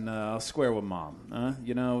 listen, I'll square with Mom.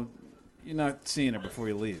 You know, you're not seeing her before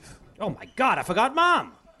you leave. Oh, my God, I forgot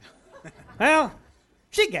Mom. Well,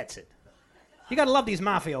 she gets it. You gotta love these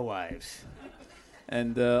mafia wives.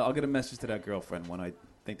 And I'll get a message to that girlfriend when I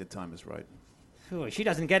think the time is right. Ooh, she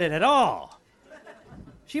doesn't get it at all.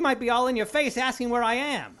 She might be all in your face asking where I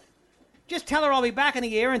am. Just tell her I'll be back in a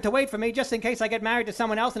year and to wait for me just in case I get married to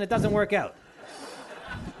someone else and it doesn't work out.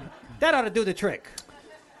 That ought to do the trick.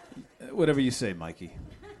 Whatever you say, Mikey.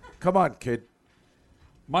 Come on, kid.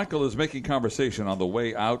 Michael is making conversation on the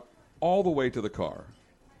way out, all the way to the car.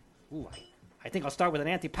 Ooh, I think I'll start with an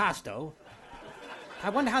antipasto. I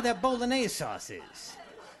wonder how that bolognese sauce is.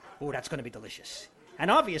 Ooh, that's going to be delicious. And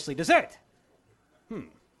obviously dessert.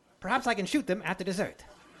 Perhaps I can shoot them at the dessert.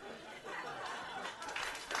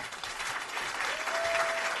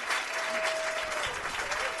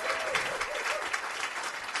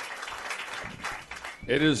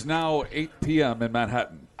 It is now 8 p.m. in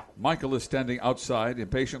Manhattan. Michael is standing outside,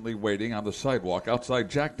 impatiently waiting on the sidewalk outside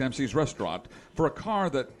Jack Dempsey's restaurant for a car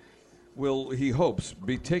that will, he hopes,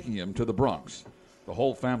 be taking him to the Bronx. The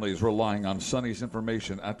whole family is relying on Sonny's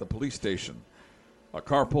information at the police station. A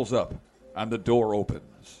car pulls up, and the door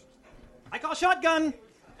opens. I call shotgun.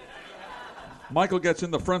 Michael gets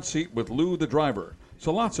in the front seat with Lou, the driver.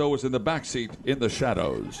 Sollozzo is in the back seat in the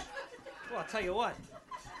shadows. Well, I'll tell you what.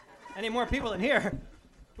 Any more people in here,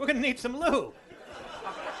 we're going to need some Lou.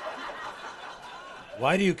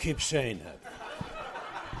 Why do you keep saying that?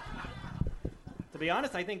 To be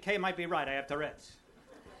honest, I think Kay might be right. I have Tourette's.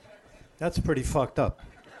 That's pretty fucked up.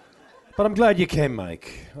 But I'm glad you came,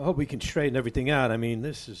 Mike. I hope we can straighten everything out. I mean,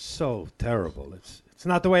 this is so terrible. It's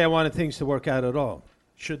not the way I wanted things to work out at all.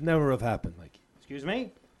 Should never have happened, Mike. Excuse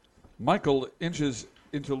me? Michael inches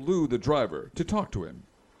into Lou, the driver, to talk to him.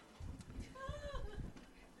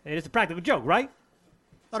 Hey, it's a practical joke, right?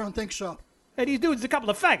 I don't think so. Hey, these dudes are a couple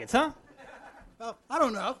of faggots, huh? Well, I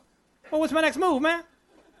don't know. Well, what's my next move, man?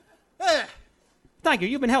 Eh. Thank you.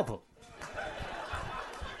 You've been helpful.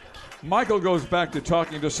 Michael goes back to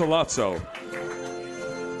talking to Sollozzo.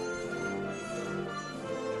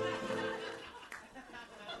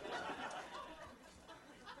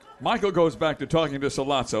 Michael goes back to talking to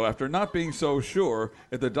Sollozzo after not being so sure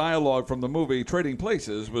if the dialogue from the movie Trading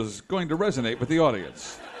Places was going to resonate with the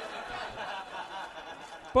audience.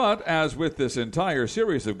 But as with this entire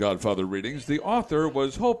series of Godfather readings, the author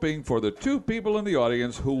was hoping for the 2 people in the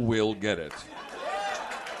audience who will get it.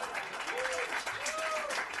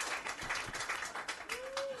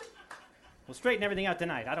 We'll straighten everything out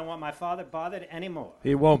tonight. I don't want my father bothered anymore.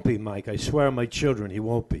 He won't be, Mike. I swear on my children, he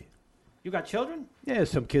won't be. You got children? Yeah,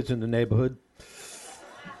 some kids in the neighborhood.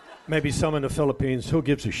 Maybe some in the Philippines. Who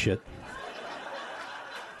gives a shit?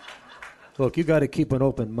 Look, you got to keep an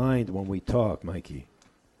open mind when we talk, Mikey.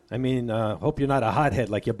 I mean, hope you're not a hothead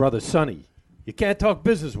like your brother Sonny. You can't talk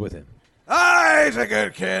business with him. Ah, he's a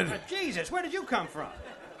good kid. Jesus, where did you come from?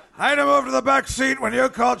 I had to move to the back seat when you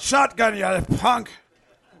called shotgun, you punk.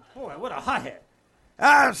 Boy, what a hothead.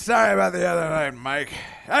 I'm sorry about the other night, Mike.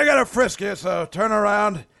 I gotta frisk you, so turn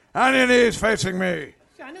around. On your knees facing me.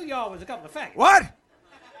 See, I knew y'all was a couple of faggots. What?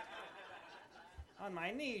 On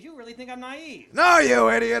my knees, you really think I'm naive? No, you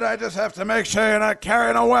idiot. I just have to make sure you're not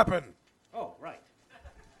carrying a weapon. Oh, right.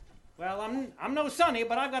 Well, I'm no Sonny,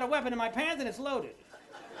 but I've got a weapon in my pants and it's loaded.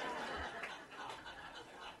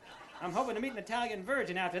 I'm hoping to meet an Italian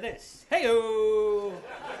virgin after this. Hey-o!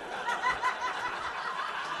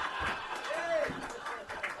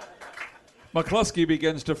 McCluskey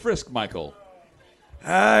begins to frisk Michael.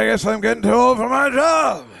 I guess I'm getting too old for my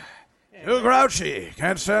job. Too grouchy.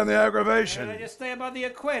 Can't stand the aggravation. Just stay above the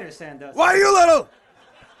equator, Sandusky. Why, you little...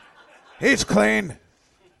 He's clean.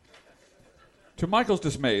 To Michael's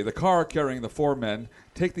dismay, the car carrying the four men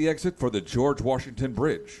take the exit for the George Washington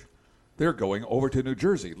Bridge. They're going over to New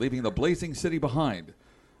Jersey, leaving the blazing city behind.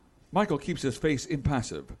 Michael keeps his face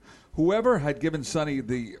impassive. Whoever had given Sonny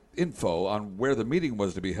the info on where the meeting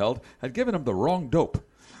was to be held had given him the wrong dope.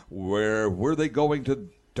 Where were they going to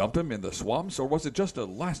dump him, in the swamps, or was it just a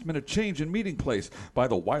last-minute change in meeting place by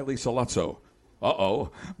the wily Sollozzo?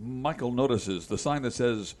 Uh-oh. Michael notices the sign that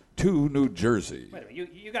says, "To New Jersey." Wait a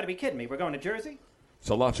minute, you got to be kidding me. We're going to Jersey?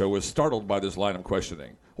 Sollozzo is startled by this line of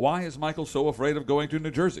questioning. Why is Michael so afraid of going to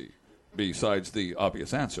New Jersey? Besides the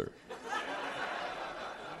obvious answer.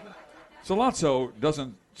 Sollozzo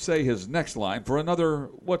doesn't say his next line for another,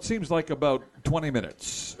 what seems like about 20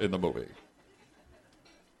 minutes in the movie.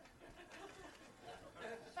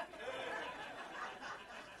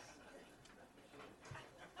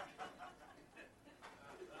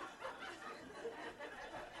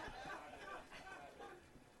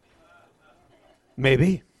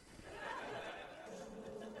 Maybe.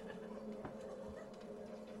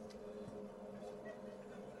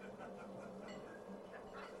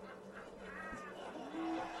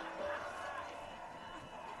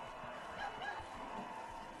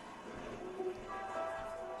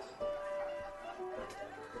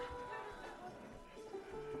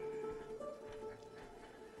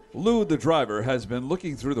 Lou, the driver, has been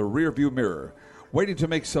looking through the rearview mirror, waiting to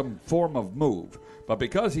make some form of move. But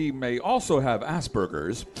because he may also have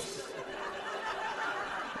Asperger's,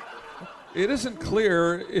 it isn't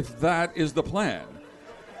clear if that is the plan.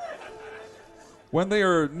 When they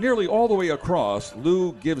are nearly all the way across,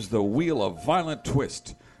 Lou gives the wheel a violent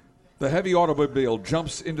twist. The heavy automobile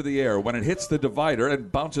jumps into the air when it hits the divider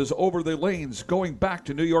and bounces over the lanes going back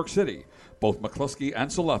to New York City. Both McCluskey and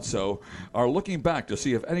Sollozzo are looking back to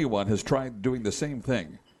see if anyone has tried doing the same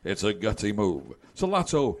thing. It's a gutsy move.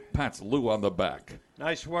 Sollozzo pats Lou on the back.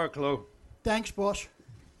 Nice work, Lou. Thanks, boss.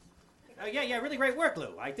 Yeah, really great work,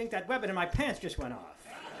 Lou. I think that weapon in my pants just went off.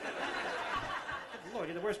 Lord,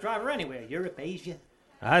 you're the worst driver anywhere. Europe, Asia.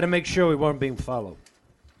 I had to make sure we weren't being followed.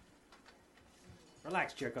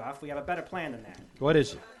 Relax, jerk off. We have a better plan than that. What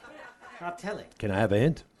is it? Not telling. Can I have a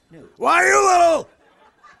hint? No. Why, you little...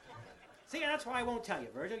 See, that's why I won't tell you,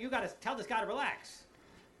 Virgil. You got to tell this guy to relax.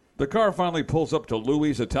 The car finally pulls up to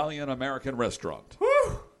Louis' Italian-American restaurant.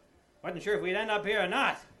 Whew! Wasn't sure if we'd end up here or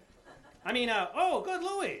not. I mean, good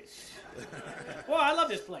Louis. Boy, I love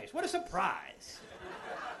this place. What a surprise.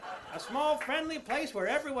 A small, friendly place where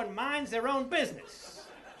everyone minds their own business.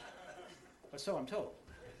 Or so I'm told.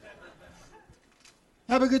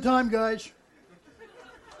 Have a good time, guys.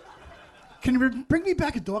 Can you bring me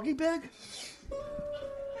back a doggy bag?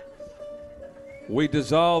 We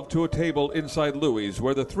dissolve to a table inside Louis'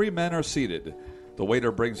 where the three men are seated. The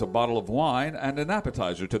waiter brings a bottle of wine and an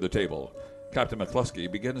appetizer to the table. Captain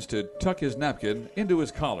McCluskey begins to tuck his napkin into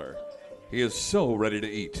his collar. He is so ready to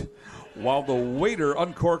eat. While the waiter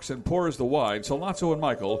uncorks and pours the wine, Sollozzo and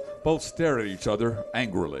Michael both stare at each other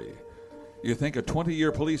angrily. You think a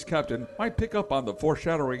 20-year police captain might pick up on the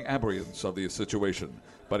foreshadowing ambience of the situation,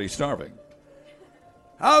 but he's starving.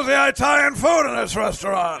 How's the Italian food in this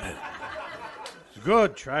restaurant? It's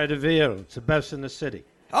good. Try the veal. It's the best in the city.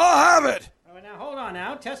 I'll have it. Oh, now, hold on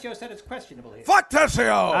now. Tessio said it's questionable here. Fuck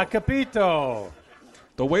Tessio! A capito.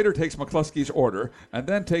 The waiter takes McCluskey's order and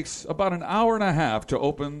then takes about an hour and a half to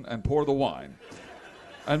open and pour the wine,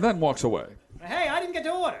 and then walks away. Hey, I didn't get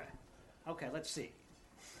to order. Okay, let's see.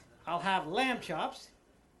 I'll have lamb chops.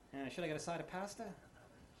 Should I get a side of pasta?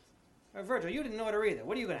 Virgil, you didn't order either.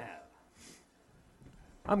 What are you going to have?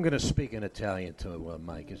 I'm going to speak in Italian to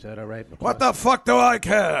Mike. Is that all right? McCluskey? What the fuck do I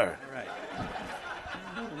care? All right.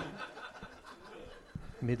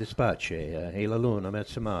 Mi dispiace, e la luna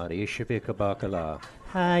mezza mare, esce vecchia bacala.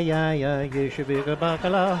 Ai ai ai, esce vecchia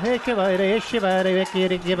bacala, e che vai, esce vai,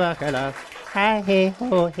 vecchia bacala. Ai hey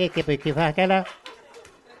ho, e che vecchia bacala.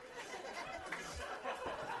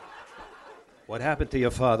 What happened to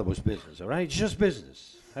your father was business, all right? It's just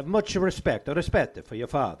business. I have much respect for your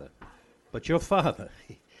father. But your father,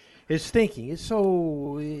 his thinking is so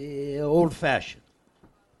old-fashioned.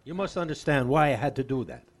 You must understand why I had to do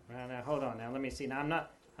that. Well, now, hold on. Now, let me see. Now,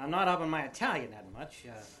 I'm not up on my Italian that much.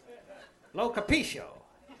 Lo capisco.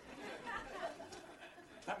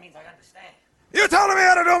 That means I understand. You telling me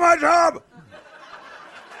how to do my job?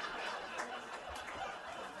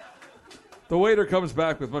 The waiter comes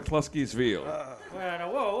back with McCluskey's veal. Well,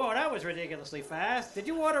 now, whoa, that was ridiculously fast. Did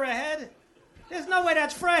you order ahead? There's no way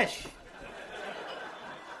that's fresh.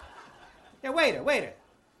 Yeah, waiter.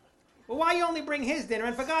 Well, why you only bring his dinner?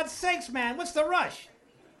 And for God's sakes, man, what's the rush?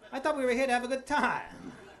 I thought we were here to have a good time.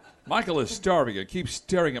 Michael is starving and keeps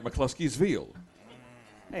staring at McCluskey's veal.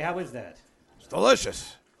 Hey, how is that? It's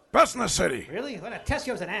delicious. Best in the city. Really? Well,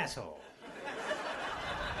 Tessio's an asshole.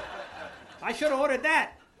 I should have ordered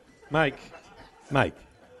that. Mike,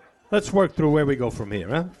 let's work through where we go from here,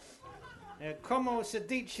 huh? Como se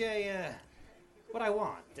dice, what I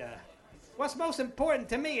want. What's most important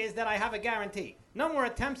to me is that I have a guarantee. No more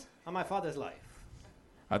attempts on my father's life.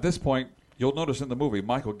 At this point, you'll notice in the movie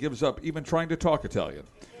Michael gives up even trying to talk Italian.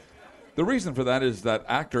 The reason for that is that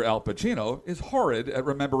actor Al Pacino is horrid at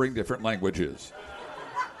remembering different languages.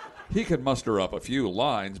 He can muster up a few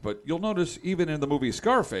lines, but you'll notice even in the movie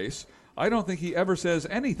Scarface, I don't think he ever says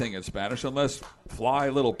anything in Spanish unless "fly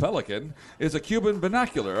little pelican" is a Cuban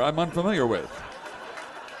vernacular I'm unfamiliar with.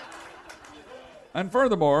 And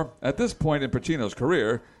furthermore, at this point in Pacino's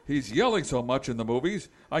career, he's yelling so much in the movies,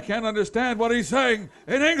 I can't understand what he's saying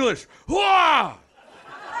in English. Wah!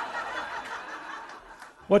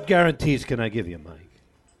 What guarantees can I give you, Mike?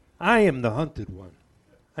 I am the hunted one.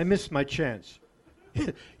 I missed my chance.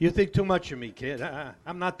 You think too much of me, kid.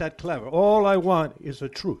 I'm not that clever. All I want is a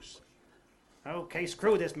truce. Okay,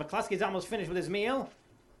 screw this. McCluskey's almost finished with his meal.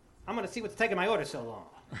 I'm going to see what's taking my order so long.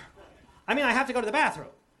 I mean, I have to go to the bathroom.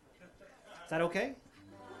 Is that okay?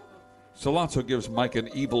 Sollozzo gives Mike an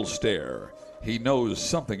evil stare. He knows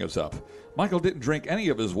something is up. Michael didn't drink any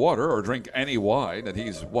of his water or drink any wine, and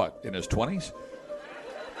he's, in his 20s?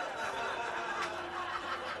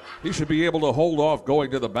 He should be able to hold off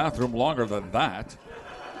going to the bathroom longer than that.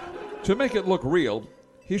 To make it look real,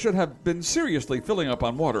 he should have been seriously filling up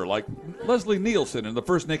on water, like Leslie Nielsen in the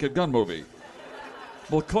first Naked Gun movie.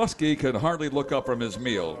 McCluskey can hardly look up from his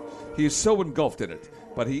meal. He's so engulfed in it,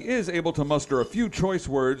 but he is able to muster a few choice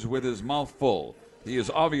words with his mouth full. He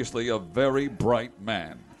is obviously a very bright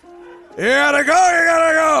man. You gotta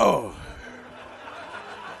go!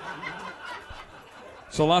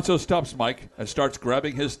 Sollozzo stops Mike and starts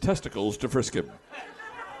grabbing his testicles to frisk him.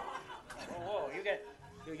 Whoa,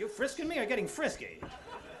 you frisking me or getting frisky?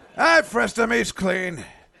 I frisked him, he's clean.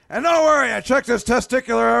 And don't worry, I checked his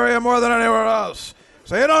testicular area more than anywhere else.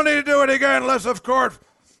 So you don't need to do it again unless, of course,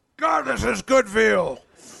 God, this is good veal.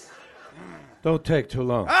 Don't take too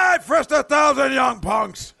long. I frisked 1,000 young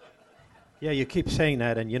punks. Yeah, you keep saying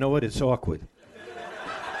that, and you know what? It's awkward.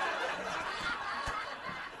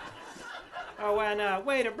 Oh, and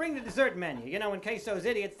waiter, bring the dessert menu, in case those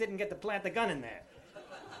idiots didn't get to plant the gun in there.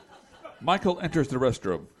 Michael enters the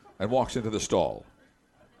restroom and walks into the stall.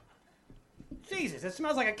 Jesus, it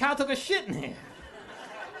smells like a cow took a shit in here.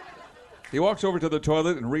 He walks over to the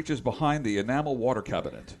toilet and reaches behind the enamel water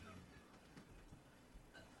cabinet.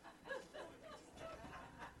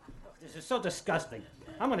 This is so disgusting.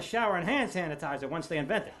 I'm going to shower in hand sanitizer once they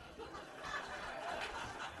invent it.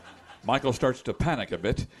 Michael starts to panic a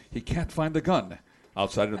bit. He can't find the gun.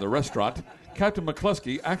 Outside of the restaurant, Captain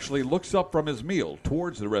McCluskey actually looks up from his meal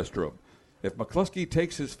towards the restroom. If McCluskey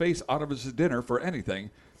takes his face out of his dinner for anything,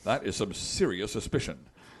 that is some serious suspicion.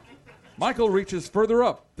 Michael reaches further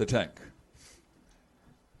up the tank.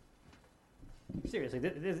 Seriously,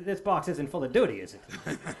 this box isn't full of duty, is it?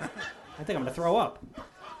 I think I'm going to throw up.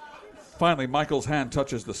 Finally, Michael's hand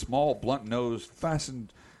touches the small blunt-nosed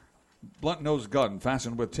gun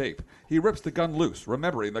fastened with tape. He rips the gun loose,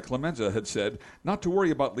 remembering that Clemenza had said not to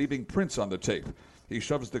worry about leaving prints on the tape. He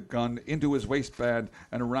shoves the gun into his waistband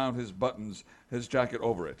and around his buttons, his jacket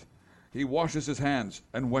over it. He washes his hands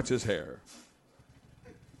and wets his hair.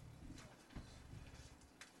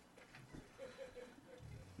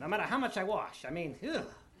 No matter how much I wash, ugh.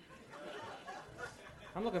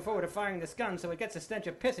 I'm looking forward to firing this gun so it gets a stench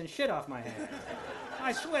of piss and shit off my hands.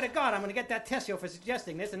 I swear to God, I'm going to get that Tessio for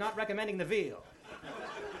suggesting this and not recommending the veal.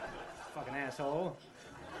 Fucking asshole.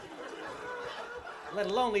 Let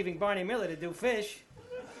alone leaving Barney Miller to do fish.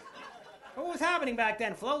 What was happening back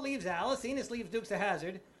then? Flo leaves Alice, Enos leaves Dukes of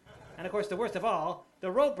Hazzard, and of course, the worst of all, the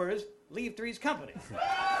Ropers leave Three's Company.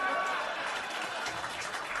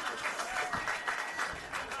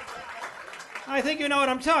 I think you know what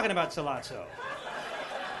I'm talking about, Sollozzo.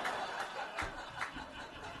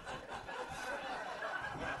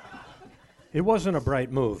 It wasn't a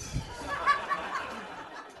bright move.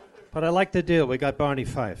 But I like the deal. We got Barney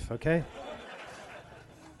Fife, okay?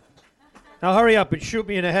 Now hurry up and shoot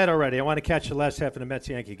me in the head already. I want to catch the last half of the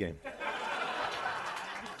Mets-Yankee game.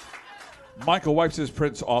 Michael wipes his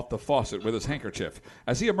prints off the faucet with his handkerchief.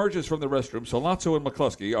 As he emerges from the restroom, Solazzo and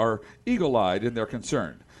McCluskey are eagle-eyed in their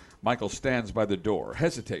concern. Michael stands by the door,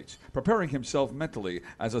 hesitates, preparing himself mentally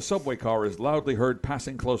as a subway car is loudly heard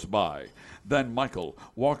passing close by. Then Michael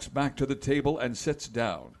walks back to the table and sits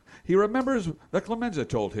down. He remembers that Clemenza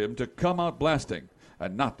told him to come out blasting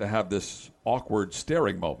and not to have this awkward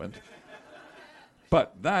staring moment.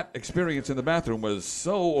 But that experience in the bathroom was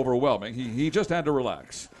so overwhelming, he just had to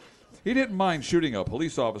relax. He didn't mind shooting a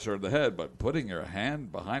police officer in the head, but putting your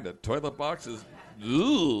hand behind a toilet box is...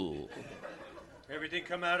 Ugh. Everything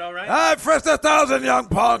come out all right? I've frisked 1,000 young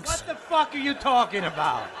punks. What the fuck are you talking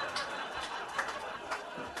about?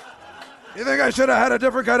 You think I should have had a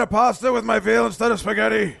different kind of pasta with my veal instead of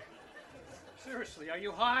spaghetti? Seriously, are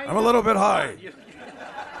you high? I'm a little bit high. You're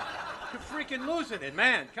freaking losing it,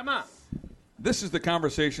 man. Come on. This is the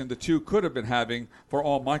conversation the two could have been having for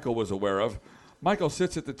all Michael was aware of. Michael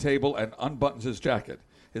sits at the table and unbuttons his jacket.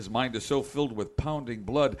 His mind is so filled with pounding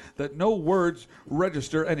blood that no words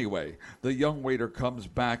register anyway. The young waiter comes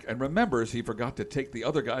back and remembers he forgot to take the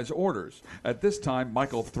other guy's orders. At this time,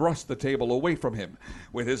 Michael thrusts the table away from him.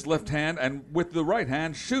 With his left hand and with the right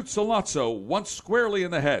hand, shoots Solazzo once squarely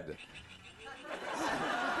in the head.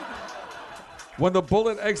 When the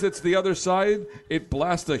bullet exits the other side, it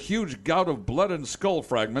blasts a huge gout of blood and skull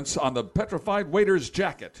fragments on the petrified waiter's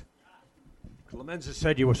jacket. Clemenza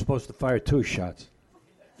said you were supposed to fire 2 shots.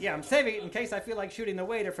 Yeah, I'm saving it in case I feel like shooting the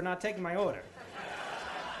waiter for not taking my order.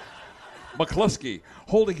 McCluskey,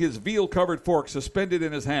 holding his veal-covered fork suspended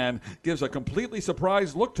in his hand, gives a completely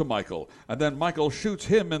surprised look to Michael, and then Michael shoots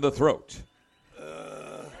him in the throat.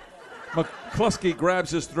 McCluskey grabs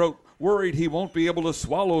his throat, worried he won't be able to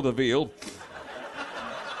swallow the veal.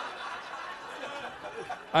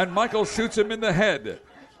 And Michael shoots him in the head.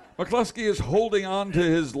 McCluskey is holding on to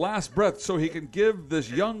his last breath so he can give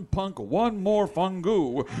this young punk one more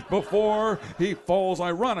fungu before he falls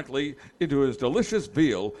ironically into his delicious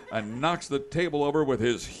veal and knocks the table over with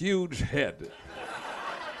his huge head.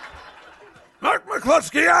 Knock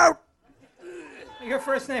McCluskey out! Your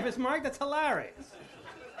first name is Mark? That's hilarious.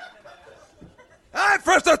 I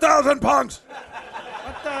frisked 1,000 punks!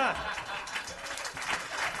 What the...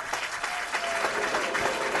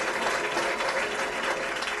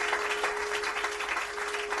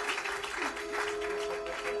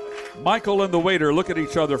 Michael and the waiter look at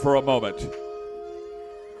each other for a moment.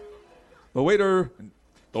 The waiter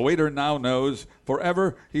now knows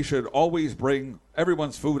forever he should always bring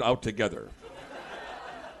everyone's food out together.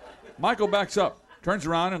 Michael backs up, turns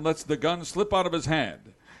around, and lets the gun slip out of his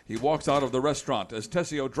hand. He walks out of the restaurant as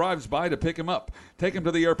Tessio drives by to pick him up, take him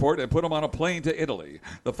to the airport, and put him on a plane to Italy.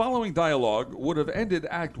 The following dialogue would have ended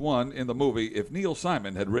Act 1 in the movie if Neil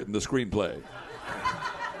Simon had written the screenplay.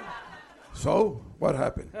 So, what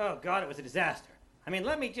happened? Oh, God, it was a disaster. I mean,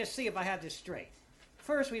 let me just see if I have this straight.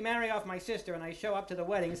 First, we marry off my sister, and I show up to the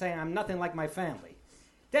wedding saying I'm nothing like my family.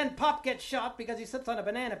 Then Pop gets shot because he slips on a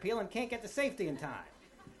banana peel and can't get to safety in time.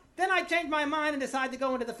 Then I change my mind and decide to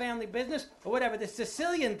go into the family business, or whatever this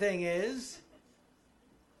Sicilian thing is.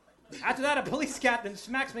 After that, a police captain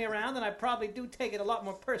smacks me around, and I probably do take it a lot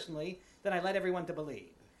more personally than I led everyone to believe.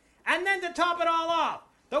 And then to top it all off,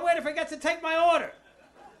 the waiter forgets to take my order.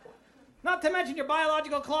 Not to mention your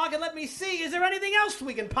biological clock, and let me see, is there anything else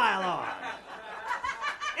we can pile on?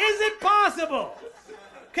 Is it possible?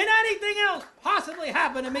 Can anything else possibly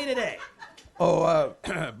happen to me today? Oh,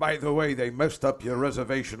 by the way, they messed up your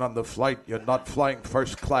reservation on the flight. You're not flying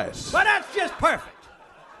first class. But that's just perfect.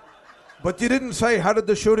 But you didn't say how did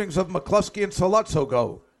the shootings of McCluskey and Solazzo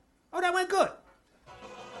go? Oh, that went good.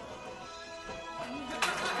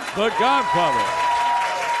 The Godfather.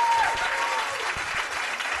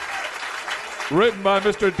 Written by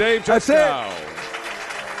Mr. Dave Juskow.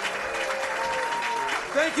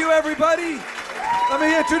 Thank you, everybody. Let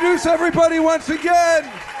me introduce everybody once again.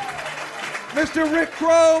 Mr. Rick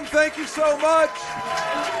Crome, thank you so much.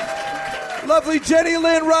 Lovely Jenny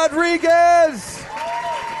Lynn Rodriguez.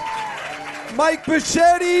 Mike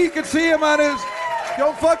Bichetti, you can see him on his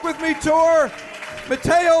Don't Fuck With Me tour.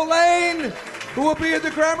 Mateo Lane, who will be at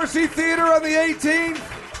the Gramercy Theater on the 18th.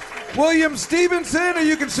 William Stevenson, who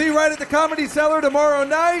you can see right at the Comedy Cellar tomorrow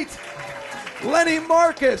night. Lenny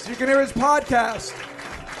Marcus, you can hear his podcast.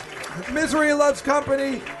 Misery Loves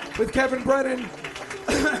Company with Kevin Brennan.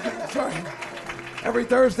 Sorry. Every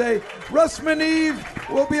Thursday. Russ Maneve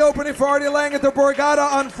will be opening for Artie Lang at the Borgata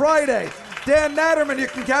on Friday. Dan Natterman, you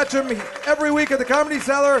can catch him every week at the Comedy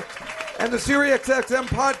Cellar and the SiriusXM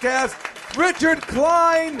podcast. Richard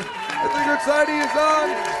Klein, I think your society is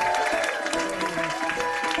on.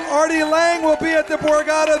 Artie Lang will be at the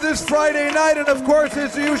Borgata this Friday night, and of course,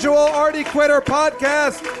 as usual, Artie Quitter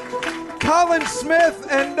podcast. Colin Smith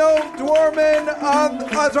and Noam Dwarman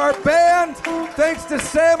as our band. Thanks to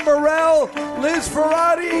Sam Morrell, Liz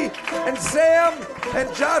Ferrati, and Sam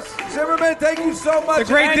and Josh Zimmerman. Thank you so much.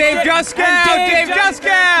 The great Dave Juskow. Dave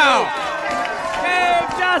Juskow. Dave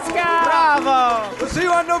Juskow. Bravo. We'll see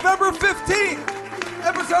you on November 15th,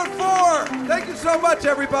 episode 4. Thank you so much,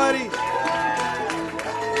 everybody.